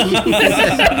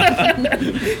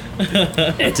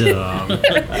 Dumb.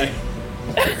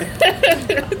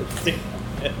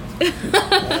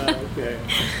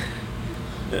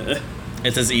 Okay.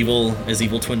 It's his evil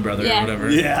twin brother Yeah. or whatever.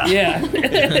 Yeah. Yeah.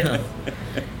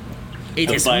 It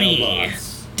The is final me,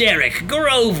 boss. Derek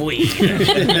Groveweed,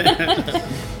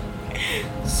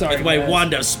 Sorry, with my guys.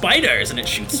 wand of spiders, and it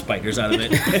shoots spiders out of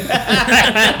it. No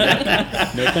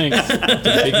thanks.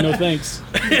 Big no thanks.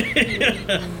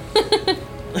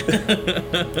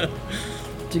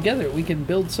 Together, we can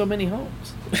build so many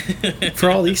homes. For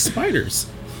all these spiders.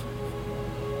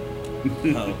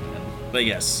 But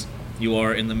yes, you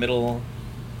are in the middle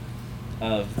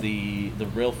of the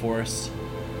real forest,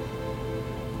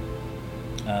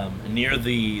 near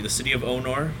the city of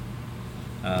Onor,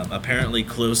 apparently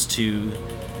close to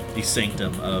the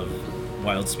sanctum of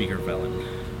Wild Speaker Velen.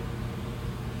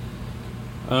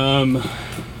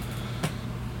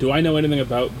 Do I know anything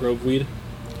about Groveweed?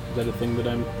 Is that a thing that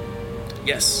I'm...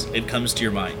 Yes, it comes to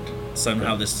your mind.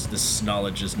 Somehow this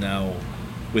knowledge is now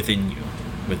within you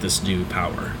with this new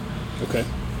power. Okay.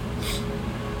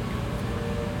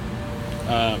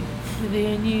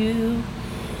 Within you.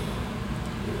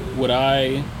 Would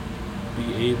I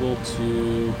be able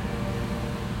to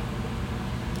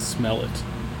smell it?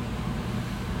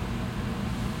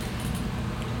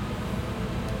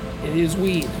 It is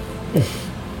weed.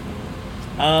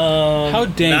 How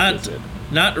dank is it?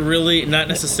 Not really, not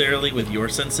necessarily with your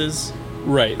senses.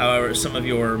 Right. However, some of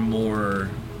your more,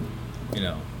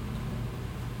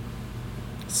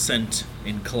 scent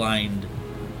inclined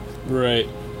Right.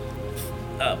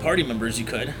 party members, you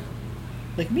could.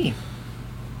 Like me.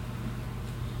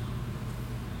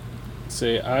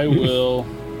 Say, I will...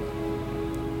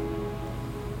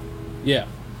 Yeah.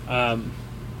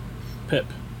 Pip.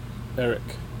 Eric.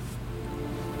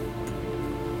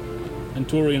 And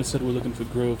Torian said we're looking for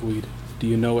Groveweed. Do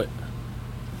you know it?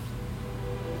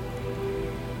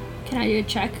 Can I do a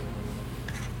check?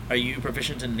 Are you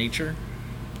proficient in nature?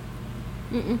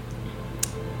 Mm-mm.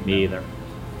 Me either.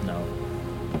 No.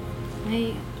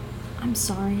 I'm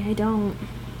sorry, I don't.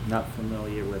 Not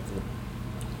familiar with it.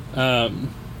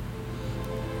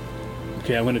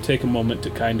 Okay, I'm going to take a moment to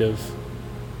kind of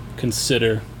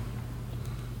consider.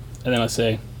 And then I'll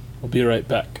say, I'll be right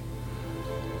back.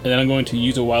 And then I'm going to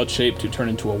use a wild shape to turn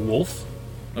into a wolf.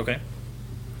 Okay.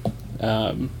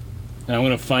 And I'm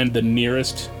going to find the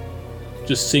nearest,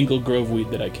 just single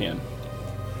Groveweed that I can.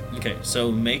 Okay,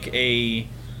 so make a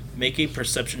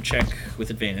perception check with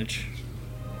advantage.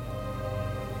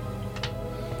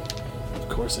 Of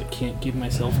course, I can't give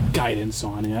myself guidance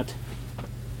on it.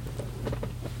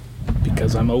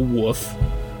 Because I'm a wolf.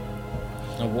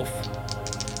 A wolf.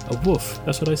 A wolf.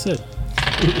 That's what I said.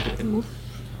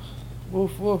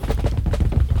 Woof, woof.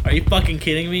 Are you fucking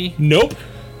kidding me? Nope.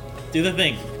 Do the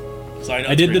thing. So I know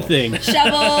I it's did the real. thing.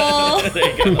 Shovel! There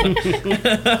you go.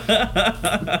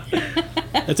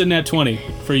 That's a nat 20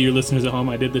 for you listeners at home.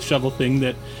 I did the shovel thing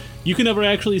that you can never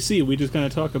actually see. We just kind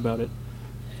of talk about it.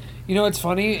 You know what's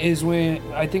funny is when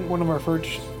I think one of our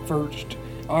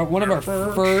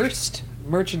first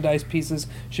merchandise pieces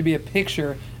should be a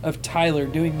picture of Tyler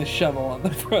doing the shovel on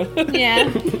the front.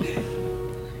 Yeah.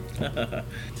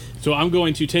 So I'm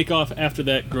going to take off after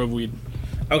that Groveweed.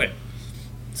 Okay.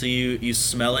 So you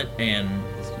smell it, and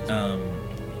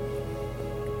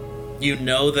you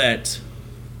know that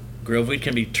Groveweed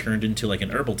can be turned into like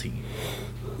an herbal tea,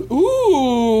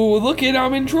 Ooh, look it,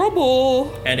 I'm in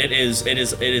trouble. and it is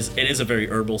a very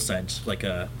herbal scent, like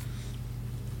a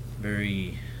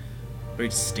very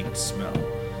distinct smell.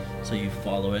 So you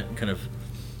follow it, and kind of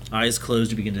eyes closed,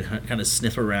 you begin to kind of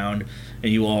sniff around,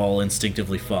 and you all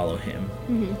instinctively follow him.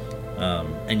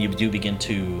 And you do begin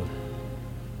to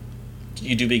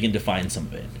find some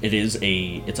of it.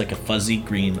 It's like a fuzzy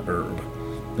green herb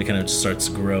that kind of starts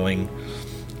growing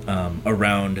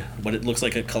around what it looks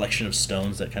like a collection of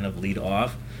stones that kind of lead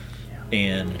off,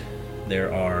 and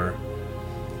there are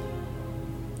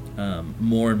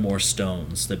more and more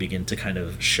stones that begin to kind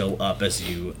of show up as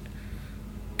you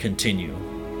continue.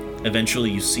 Eventually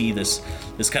you see this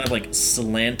kind of like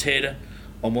slanted,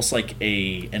 almost like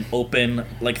an open,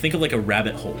 like think of like a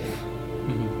rabbit hole.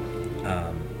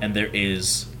 And there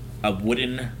is a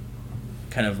wooden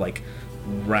kind of like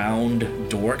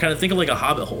round door, kind of think of like a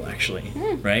hobbit hole actually,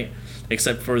 right?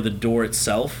 Except for the door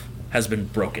itself has been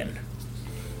broken.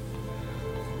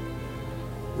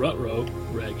 Ruh-roh,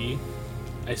 Raggy,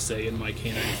 I say in my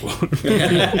canine phone.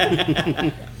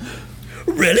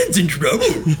 Reddit's in trouble.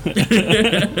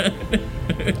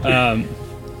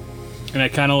 And I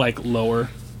kind of like lower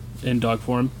in dog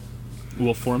form,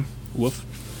 wolf form, woof,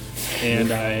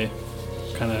 and I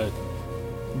kind of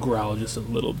growl just a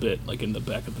little bit, like in the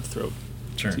back of the throat.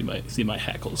 Sure. See my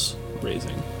hackles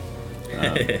raising.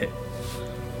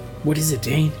 What is it,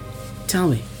 Dane? Tell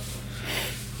me.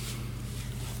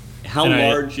 How And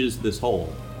large is this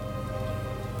hole?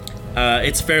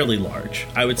 It's fairly large.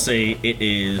 I would say it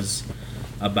is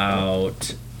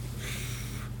about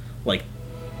like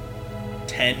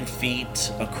 10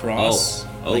 feet across.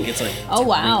 Oh. Like it's like Oh, a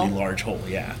wow. really large hole.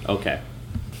 Yeah. Okay.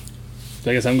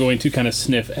 So I guess I'm going to kind of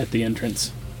sniff at the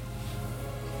entrance.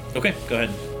 Okay, go ahead.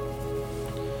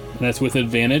 And that's with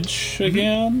advantage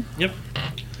again. Yep.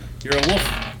 You're a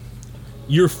wolf.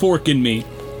 You're forking me.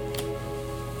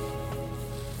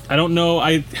 I don't know.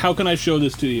 How can I show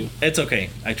this to you? It's okay.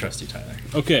 I trust you, Tyler.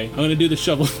 Okay, I'm gonna do the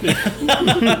shovel thing.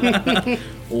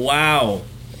 Wow.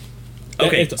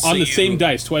 Okay, It's so on the you- same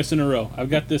dice twice in a row. I've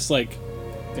got this like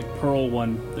pearl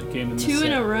one that came in the 2 set.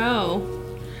 in a row.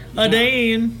 A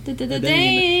Dane.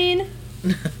 Dane.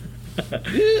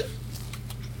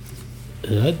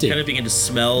 Kind of begin to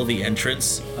smell the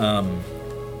entrance. And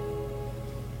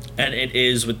it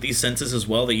is with these senses as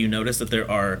well that you notice that there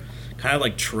are kind of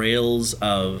like trails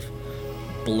of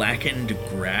blackened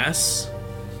grass,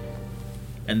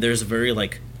 and there's a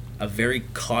very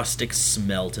caustic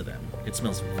smell to them. It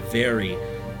smells very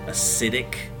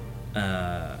acidic,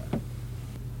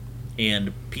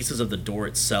 and pieces of the door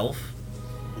itself,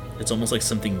 it's almost like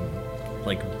something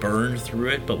like burned through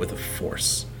it, but with a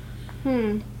force.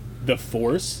 The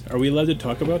Force? Are we allowed to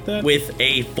talk about that? With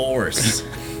a force.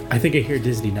 I think I hear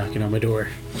Disney knocking on my door.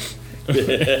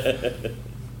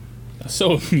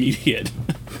 So immediate.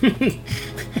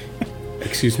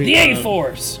 Excuse me? The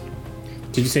A-Force.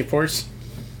 Did you say force?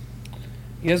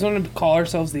 You guys want to call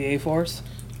ourselves the A-Force?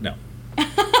 No.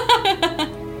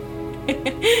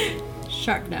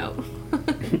 Shark note.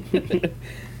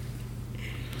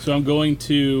 So I'm going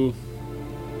to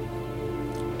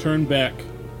turn back.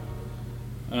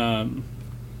 And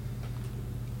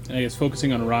I guess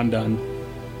focusing on Rondon.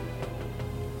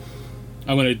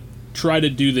 I'm going to try to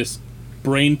do this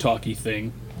brain talky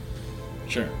thing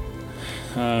Sure.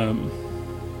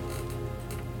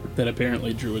 that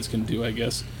apparently druids can do, I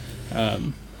guess.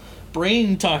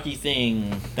 Brain talky thing.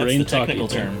 That's Brain the technical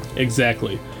talky term. thing.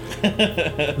 Exactly.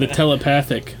 The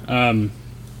telepathic. Mike,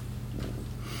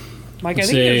 I think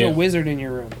Say- there's a wizard in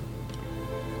your room.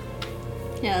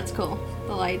 Yeah, that's cool.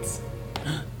 The lights.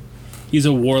 He's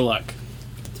a warlock.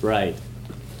 That's right.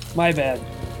 My bad.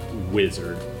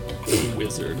 Wizard.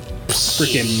 Wizard.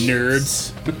 Freaking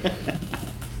nerds.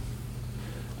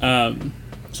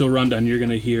 So Rondon, you're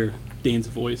gonna hear Dane's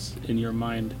voice in your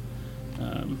mind.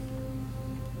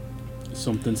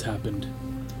 Something's happened.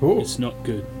 Oh, It's not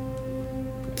good.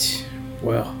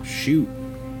 well, shoot.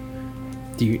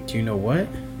 Do you know what?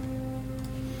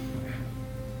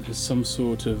 There's some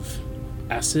sort of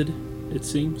acid, it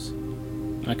seems.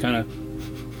 I kind of.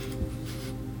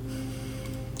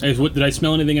 Did I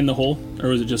smell anything in the hole, or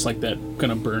was it just like that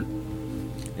kind of burnt?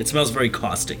 It smells very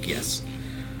caustic, yes.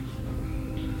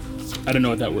 I don't know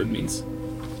what that word means.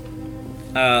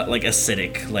 Like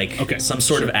acidic, like Okay, some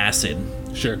sort of sure. acid.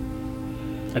 Sure.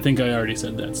 I think I already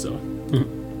said that, so.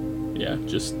 Yeah,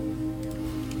 just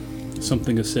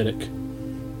something acidic.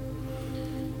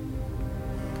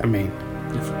 I mean,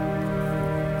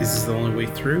 If- is this the only way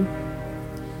through?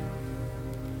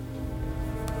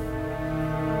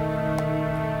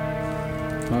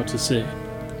 How to say?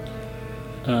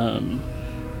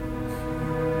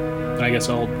 I guess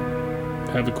I'll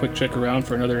have a quick check around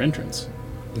for another entrance.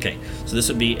 Okay, so this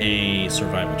would be a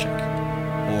survival check,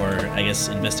 or I guess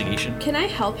investigation. Can I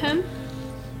help him?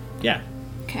 Yeah.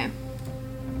 Okay.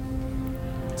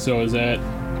 So is that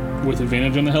with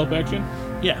advantage on the help action?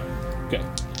 Yeah. Okay.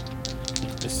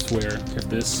 I swear, if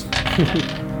this...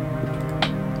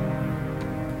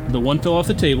 the one fell off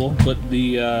the table, but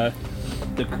the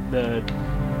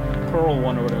pearl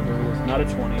one or whatever was not a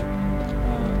 20. I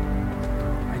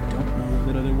don't know if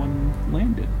that other one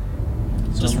landed.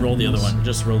 Just roll the other one.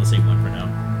 Just roll the same one for now.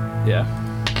 Yeah.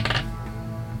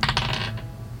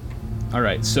 All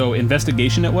right. So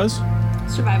investigation it was.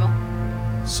 Survival.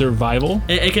 Survival.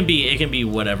 It can be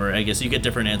whatever. I guess you get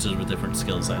different answers with different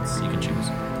skill sets. You can choose.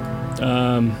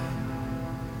 I'm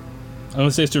gonna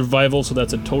say survival, so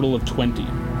that's a total of 20.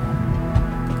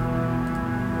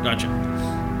 Gotcha.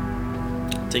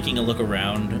 Taking a look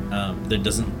around, there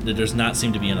does not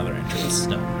seem to be another entrance.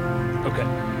 No. Okay.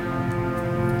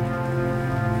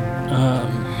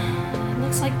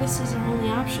 Looks like this is our only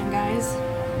option, guys.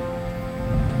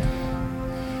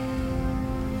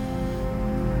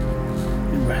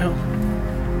 Well,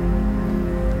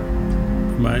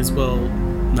 might as well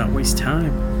not waste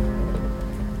time.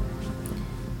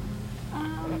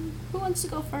 Who wants to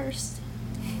go first?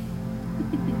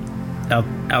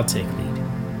 I'll take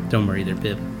lead. Don't worry there,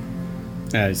 Pip.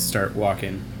 I start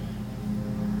walking.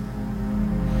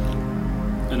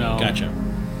 And I'll Gotcha.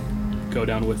 go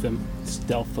down with him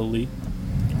stealthily.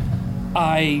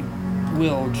 I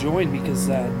will join because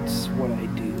that's what I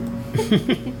do.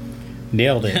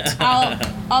 Nailed it.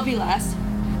 I'll be last.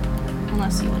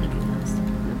 Unless you want to be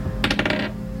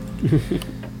last.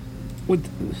 With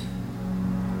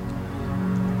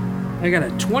I got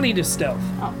a 20 to stealth.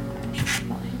 Oh,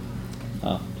 fine.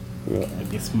 Oh, well, I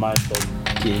guess my fault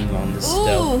getting on the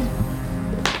stealth.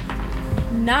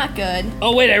 Ooh. Not good.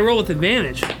 Oh wait, I roll with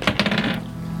advantage.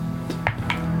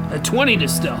 A 20 to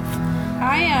stealth.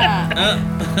 I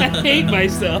I hate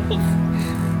myself.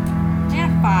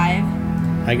 got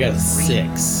 5. I got a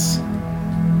 6.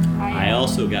 I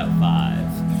also got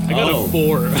 5. I got a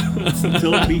 4.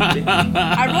 Still beat it.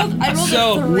 I rolled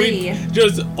So, a 3.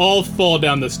 Just all fall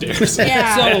down the stairs.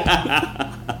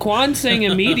 Yeah. So Quan Sang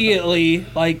immediately,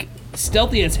 like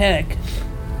stealthy as heck,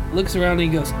 looks around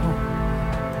and he goes,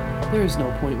 "Oh, there is no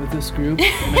point with this group."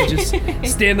 And I just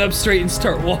stand up straight and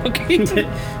start walking.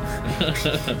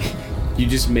 You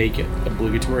just make an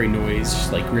obligatory noise,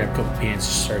 just like grab a couple pants,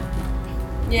 just start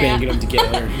Yeah. banging them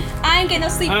together. I ain't getting no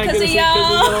sleep I ain't because of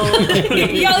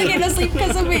getting y'all. Y'all ain't getting no sleep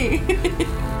because of me.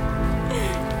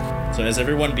 So as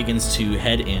everyone begins to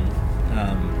head in,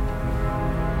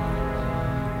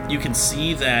 you can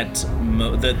see that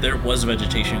that there was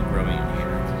vegetation growing in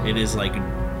here. It is like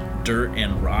dirt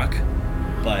and rock,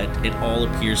 but it all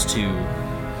appears to,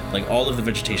 like all of the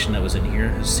vegetation that was in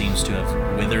here seems to have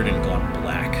withered and gone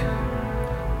black.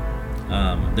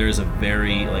 There is a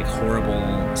very like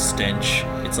horrible stench.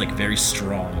 It's like very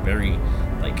strong, very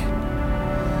like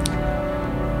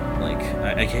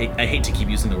I hate to keep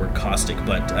using the word caustic,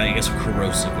 but I guess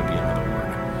corrosive would be another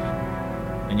word.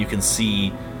 And you can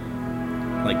see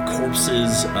like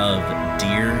corpses of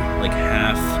deer, like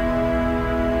half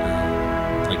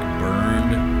like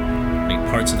burned, like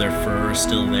parts of their fur are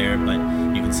still there, but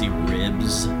you can see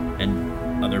ribs and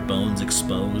other bones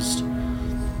exposed.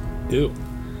 Ew.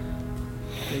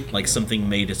 Like something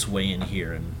made its way in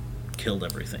here and killed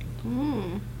everything.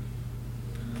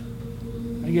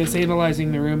 I guess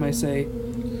analyzing the room, I say,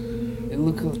 it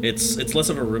looks. It's less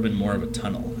of a room and more of a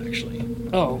tunnel, actually.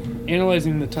 Oh,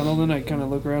 analyzing the tunnel, then I kind of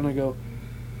look around and go,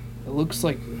 it looks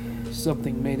like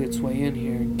something made its way in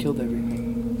here and killed everything.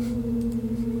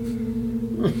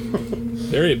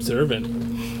 Very observant.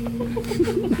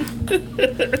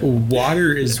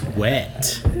 Water is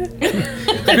wet.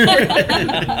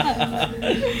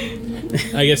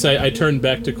 I guess I turn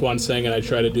back to Quan Sang and I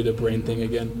try to do the brain thing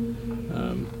again.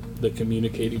 The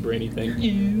communicating brainy thing.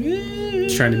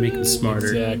 Trying to make him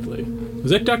smarter. Exactly. Was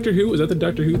that Doctor Who? Was that the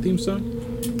Doctor Who theme song?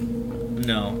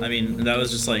 No, I mean that was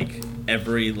just like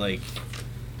every like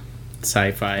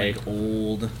Sci-fi. like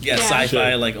old Yeah. sci-fi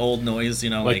Sure. like old noise, you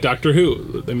know, Like Doctor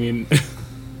Who. I mean,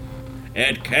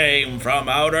 it came from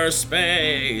outer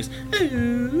space. Got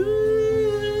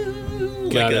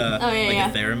like it. a Oh, yeah, like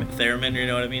yeah. a theremin, you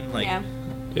know what I mean? Like Yeah.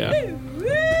 yeah.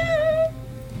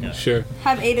 Sure.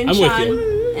 Have Aiden I'm with Sean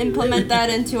you. implement that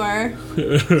into our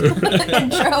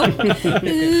intro.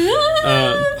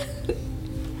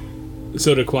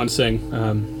 So to Quan Sang,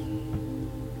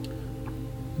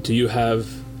 do you have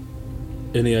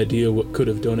any idea what could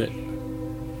have done it?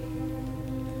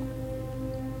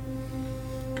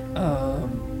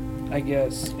 I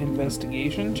guess,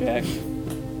 investigation check.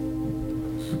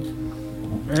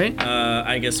 Right?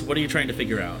 I guess, what are you trying to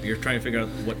figure out? You're trying to figure out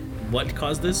what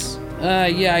caused this?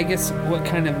 Yeah, I guess what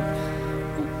kind of,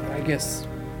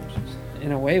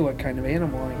 in a way, what kind of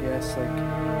animal, I guess, like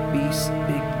beast,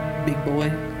 big boy,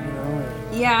 you know? Or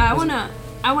Yeah, I wanna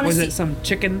was see. it some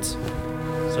chickens?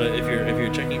 So if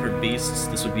you're checking for beasts,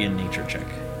 this would be a nature check.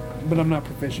 But I'm not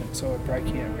proficient, so I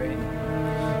probably can't, right?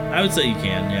 I would say you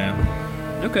can, yeah.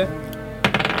 Okay.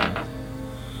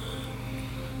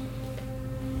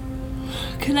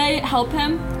 Can I help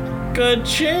him? Good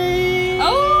change!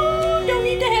 Oh, don't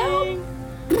need to help.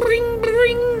 Bring,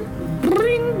 bring,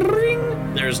 bring,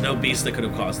 bring. There's no beast that could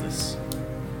have caused this.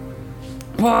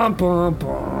 Bum, bum,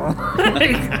 bum.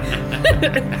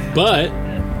 But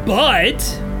But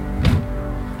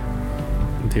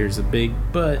There's a big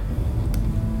but.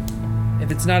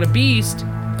 if it's not a beast,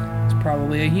 it's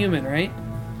probably a human, right?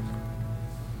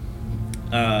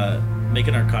 Make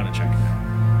an Arcana check.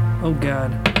 Oh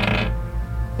God.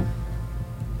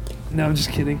 No, I'm just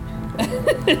kidding.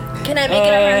 Can I make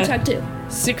it a hard check too?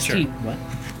 16. What?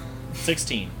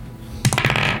 16.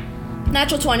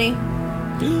 Natural 20.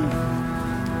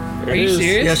 Are you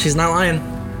serious? Yeah, she's not lying.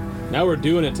 now we're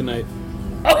doing it tonight.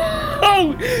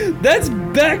 Oh, that's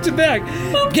back to back.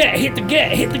 Hit the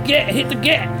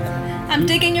get. I'm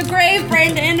digging your grave,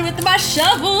 Brandon, with my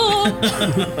shovel.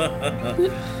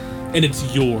 And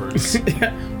it's yours.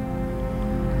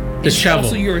 The shovel.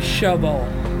 Also, your shovel.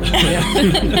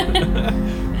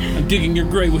 I'm digging your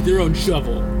grave with your own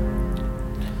shovel.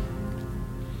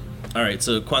 All right,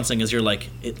 so Kwansing, as you're like,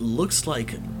 it looks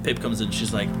like Pip comes in.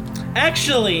 She's like,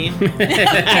 actually,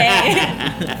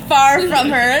 Okay. Far from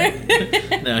her.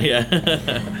 no,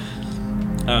 yeah.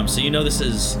 So you know this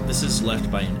is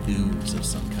left by an ooze of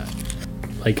some kind.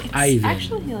 Like It's Ivan.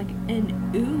 actually like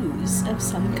an ooze of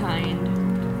some kind.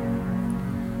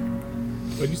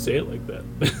 Why'd you say it like that?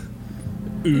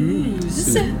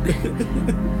 Ooze.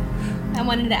 I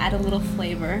wanted to add a little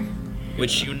flavor.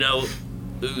 Which you know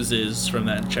oozes from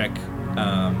that check.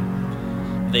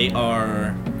 They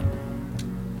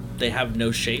have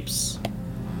no shapes.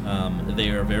 They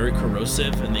are very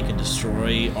corrosive and they can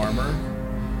destroy armor.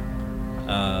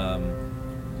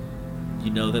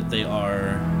 You know that they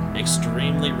are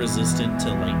extremely resistant to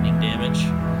lightning damage.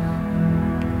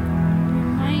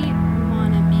 Might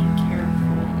want to be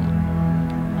careful.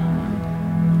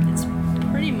 It's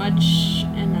pretty much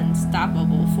an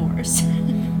unstoppable force.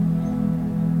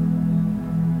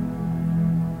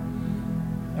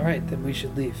 All right, then we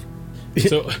should leave.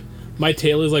 So my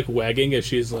tail is like wagging as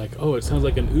she's like, "Oh, it sounds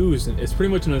like an ooze, and it's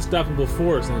pretty much an unstoppable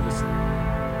force." And it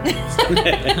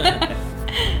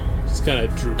just kind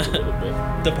of droops a little bit.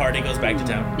 The party goes back to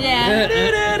town. Yeah.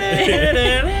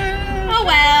 Oh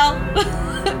well.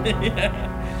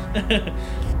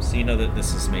 So you know that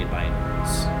this is made by an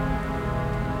ooze.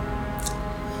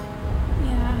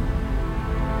 Yeah.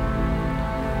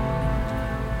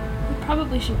 We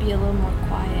probably should be a little more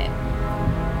quiet.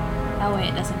 That way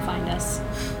it doesn't find us.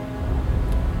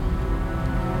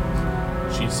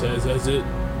 She says as it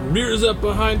rears up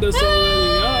behind us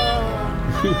already. Ah!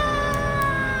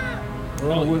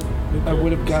 We're all I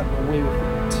would have gotten away with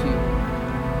it too.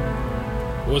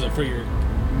 It wasn't for your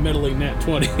meddling nat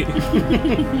 20.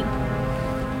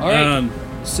 All right.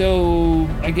 So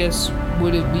I guess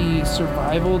would it be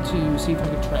survival to see if I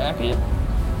could track it?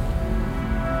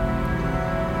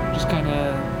 Just kind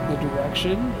of the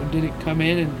direction, or did it come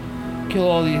in and kill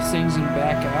all these things and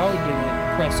back out? Did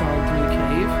it press on through the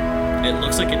cave? It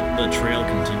looks like the trail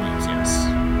continues, yes.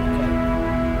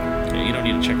 Okay. Yeah, you don't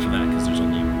need to check for that because there's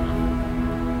only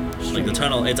like the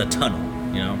tunnel. It's a tunnel,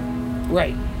 you know.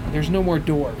 Right. There's no more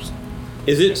doors.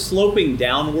 Is it sloping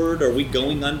downward? Are we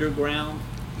going underground?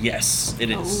 Yes, it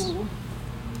is. Oh.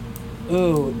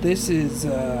 Oh, this is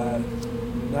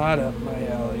not up my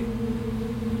alley.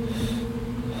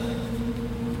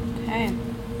 Okay.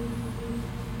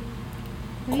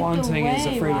 Kwansing is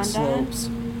afraid of slopes.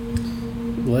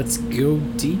 Let's go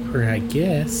deeper, I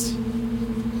guess.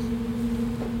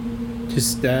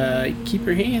 Just keep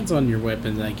your hands on your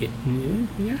weapons. I get.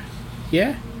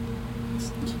 Yeah.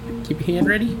 Keep your hand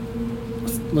ready.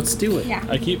 Let's do it. Yeah.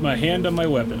 I keep my hand on my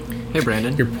weapon. Hey,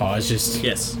 Brandon. Your paws just.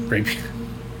 Yes. Right.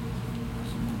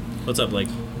 What's up, Blake?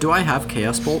 Do I have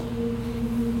Chaos Bolt?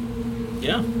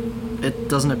 Yeah. It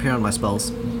doesn't appear on my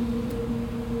spells.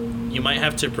 You might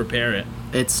have to prepare it.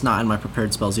 It's not in my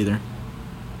prepared spells either.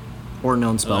 Or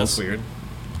known Oh, spells. that's weird.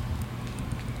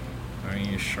 Are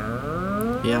you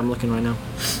sure? Yeah, I'm looking right now.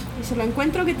 Y si lo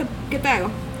encuentro, ¿qué te hago?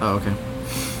 Oh, okay.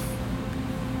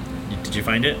 Did you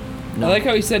find it? No. I like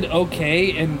how he said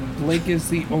okay, and Blake is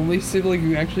the only sibling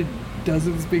who actually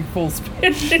doesn't speak full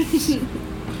Spanish.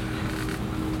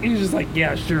 He's just like,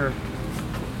 yeah, sure.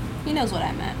 He knows what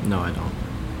I meant. No, I don't.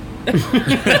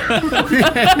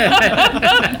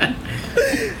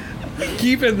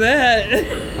 Keeping that.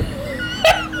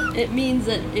 It means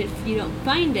that if you don't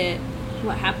find it,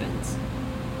 what happens?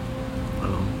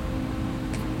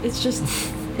 It's just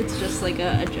like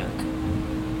a joke.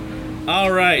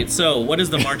 All right. So, what is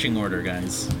the marching order,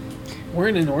 guys? We're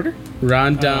in an order?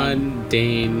 Rondon,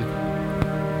 Dane,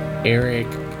 Eric,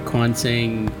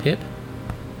 Kwansang, Pip.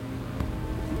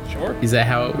 Sure. Is that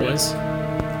how it was?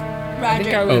 I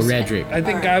think I Roger. was, Radric. I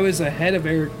think I was ahead of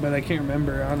Eric, but I can't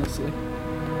remember, honestly.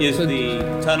 Is the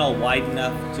tunnel wide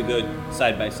enough to go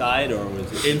side by side, or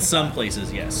was it In some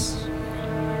places, yes.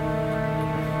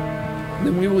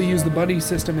 Then we will use the buddy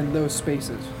system in those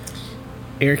spaces.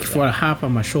 Eric, if you want to hop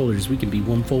on my shoulders, we can be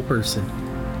one full person.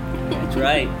 That's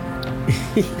right.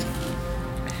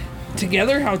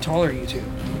 Together, how tall are you two?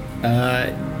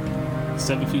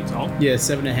 7 feet tall. Yeah,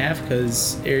 7.5.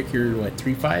 Because Eric, you're what,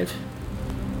 3'5",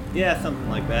 Yeah, something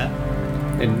like that.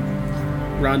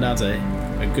 and Rondon's a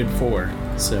good 4.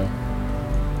 So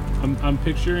I'm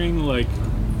picturing like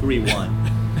 3-1.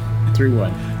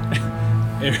 3'1".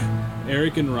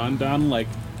 Eric and Rondon like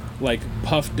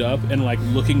puffed up and like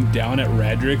looking down at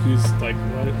Radric, who's like,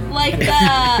 what? Like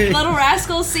the Little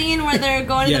Rascal scene where they're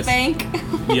going to Yes. the bank.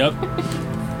 Yep.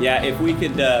 Yeah, if we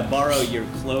could borrow your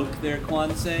cloak there,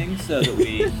 Kwansang, so that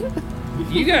we...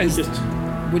 You guys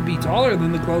would be taller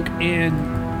than the cloak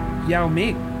and Yao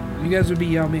Ming. You guys would be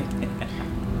Yao Ming.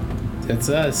 That's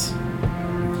us.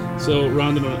 So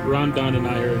Rondon and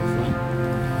I are in front.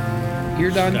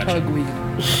 You're Don Gotcha. Tugweed.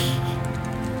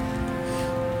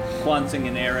 Kwansang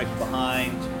and Eric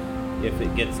behind. If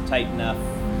it gets tight enough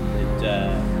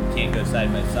that we can't go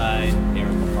side by side,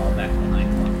 Eric will fall back behind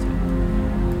Kwansang.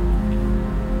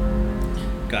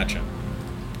 Gotcha.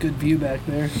 Good view back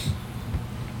there.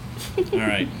 All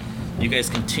right. You guys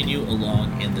continue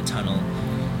along in the tunnel.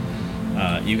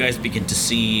 You guys begin to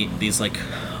see these like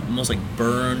almost like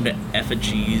burned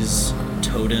effigies,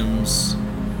 totems,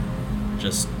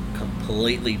 just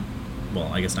completely,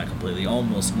 well, I guess not completely,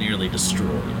 almost nearly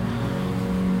destroyed.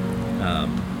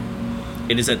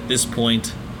 It is at this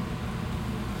point,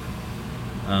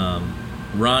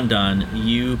 Rondon,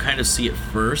 you kind of see it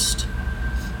first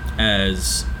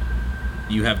as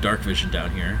you have dark vision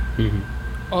down here.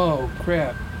 Oh,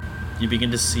 crap. You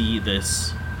begin to see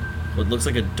this, what looks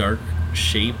like a dark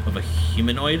shape of a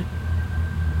humanoid,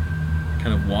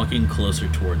 kind of walking closer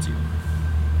towards you.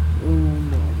 Oh,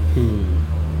 no.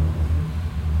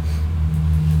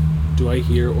 Do I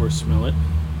hear or smell it?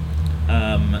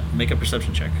 Make a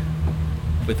perception check.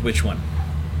 With which one?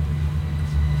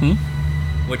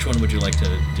 Which one would you like to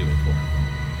do it for?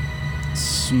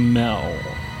 Smell.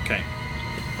 Okay.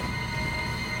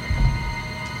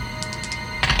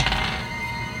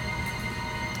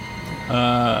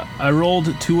 I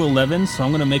rolled 2 11s, so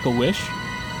I'm gonna make a wish,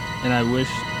 and I wish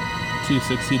to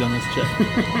succeed on this check.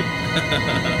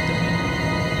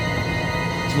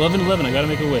 It's 11-11. I gotta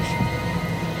make a wish.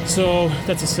 So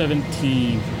that's a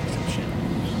 17 for perception.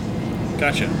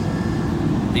 Gotcha.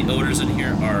 The odors in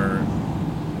here are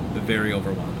very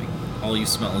overwhelming. All you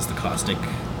smell is the caustic,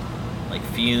 like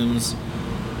fumes.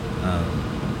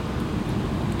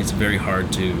 It's very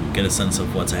hard to get a sense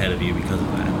of what's ahead of you because of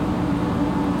that.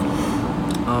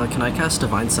 Can I cast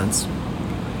Divine Sense?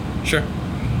 Sure.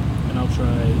 And I'll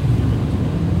try.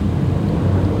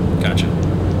 Gotcha.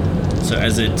 So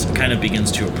as it kind of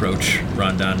begins to approach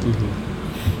Rondon,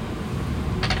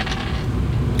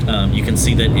 you can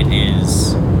see that it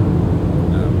is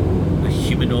a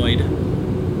humanoid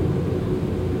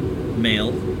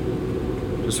male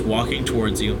just walking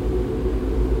towards you.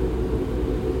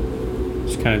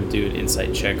 Just kind of do an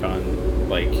insight check on,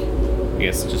 like, I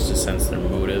guess just to sense their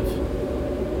motive.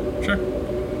 Sure.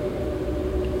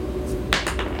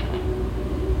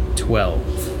 12.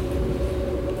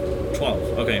 12.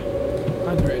 Okay.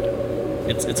 100.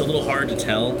 It's a little hard to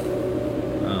tell,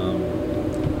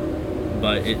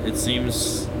 but it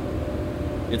seems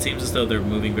as though they're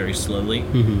moving very slowly.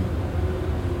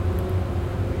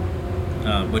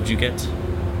 What'd you get,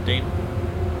 Dane?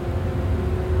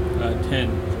 10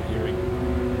 for hearing.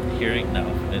 Hearing? No,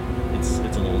 it's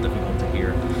a little difficult to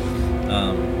hear.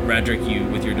 Radric, you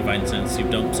with your divine sense, you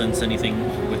don't sense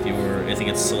anything with your. I think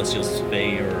it's celestial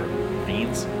fae or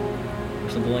fiends, or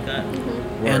something like that.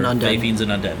 Or And undead. Fae, fiends,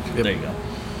 and undead. Yep. There you go.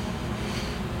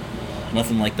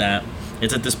 Nothing like that.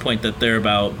 It's at this point that they're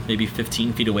about maybe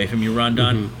 15 feet away from you,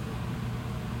 Rondon.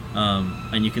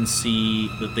 And you can see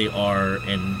that they are,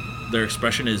 and their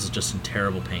expression is just in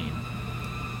terrible pain.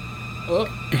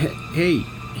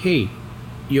 Hey,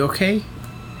 You okay?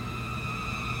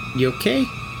 You okay?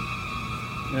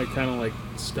 And I kind of like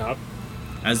stop.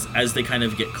 As they kind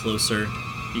of get closer,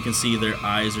 you can see their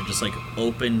eyes are just like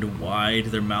opened wide.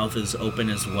 Their mouth is open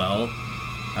as well.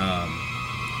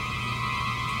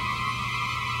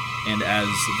 And as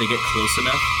they get close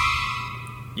enough,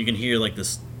 you can hear like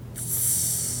this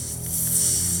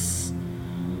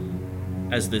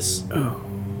as this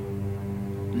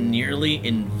nearly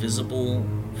invisible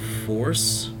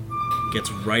force gets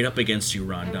right up against you,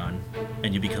 Rondon,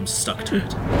 and you become stuck to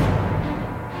it.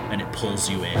 And it pulls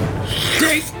you in.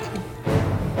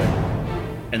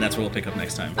 And that's where we'll pick up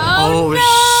next time. Oh,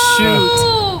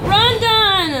 no!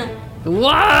 Rondon!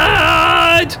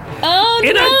 What? Oh,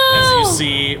 no! As you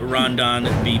see Rondon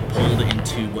be pulled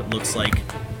into what looks like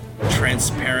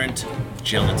transparent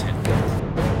gelatin.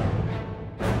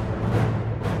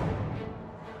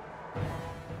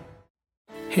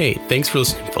 Hey, thanks for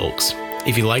listening, folks.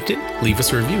 If you liked it, leave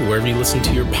us a review wherever you listen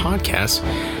to your podcast.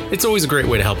 It's always a great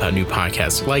way to help out new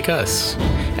podcasts like us.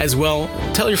 As well,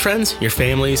 tell your friends, your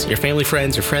families, your family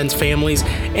friends, your friends' families,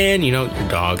 and, your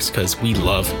dogs, because we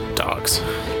love dogs.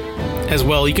 As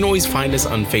well, you can always find us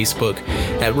on Facebook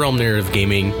at Realm Narrative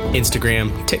Gaming,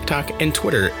 Instagram, TikTok, and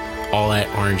Twitter, all at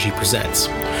RNG Presents.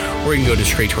 Or you can go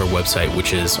straight to our website,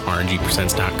 which is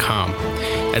rngpresents.com.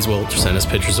 As well, just send us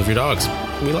pictures of your dogs.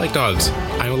 We like dogs.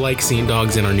 I like seeing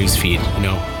dogs in our newsfeed,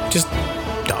 just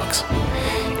dogs.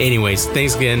 Anyways,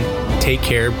 thanks again. Take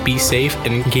care, be safe,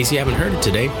 and in case you haven't heard it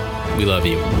today, we love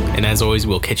you. And as always,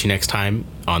 we'll catch you next time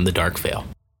on The Dark Veil.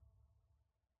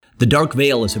 The Dark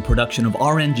Veil is a production of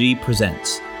RNG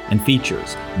Presents and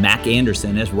features Mac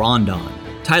Anderson as Rondon,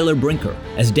 Tyler Brinker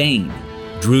as Dane,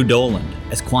 Drew Doland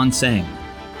as Quan Sang,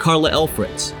 Carla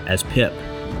Elfritz as Pip,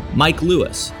 Mike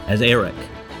Lewis as Eric,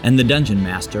 and the Dungeon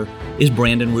Master is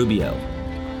Brandon Rubio.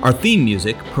 Our theme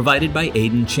music provided by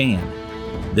Aidan Chan.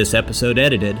 This episode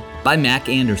edited by Mac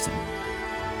Anderson.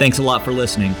 Thanks a lot for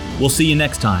listening. We'll see you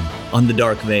next time on The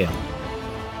Dark Veil.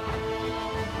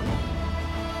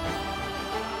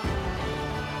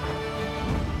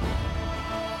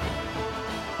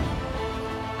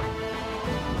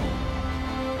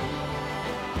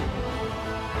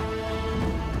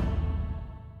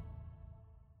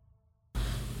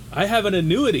 I have an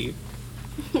annuity.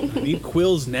 I need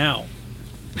quills now.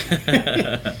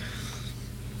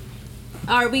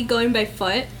 Are we going by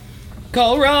foot?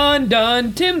 Call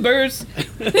Rondon Timbers.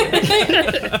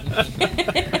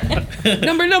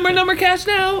 number, cash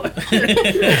now. You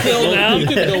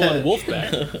could go on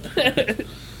Wolfpack.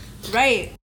 Right.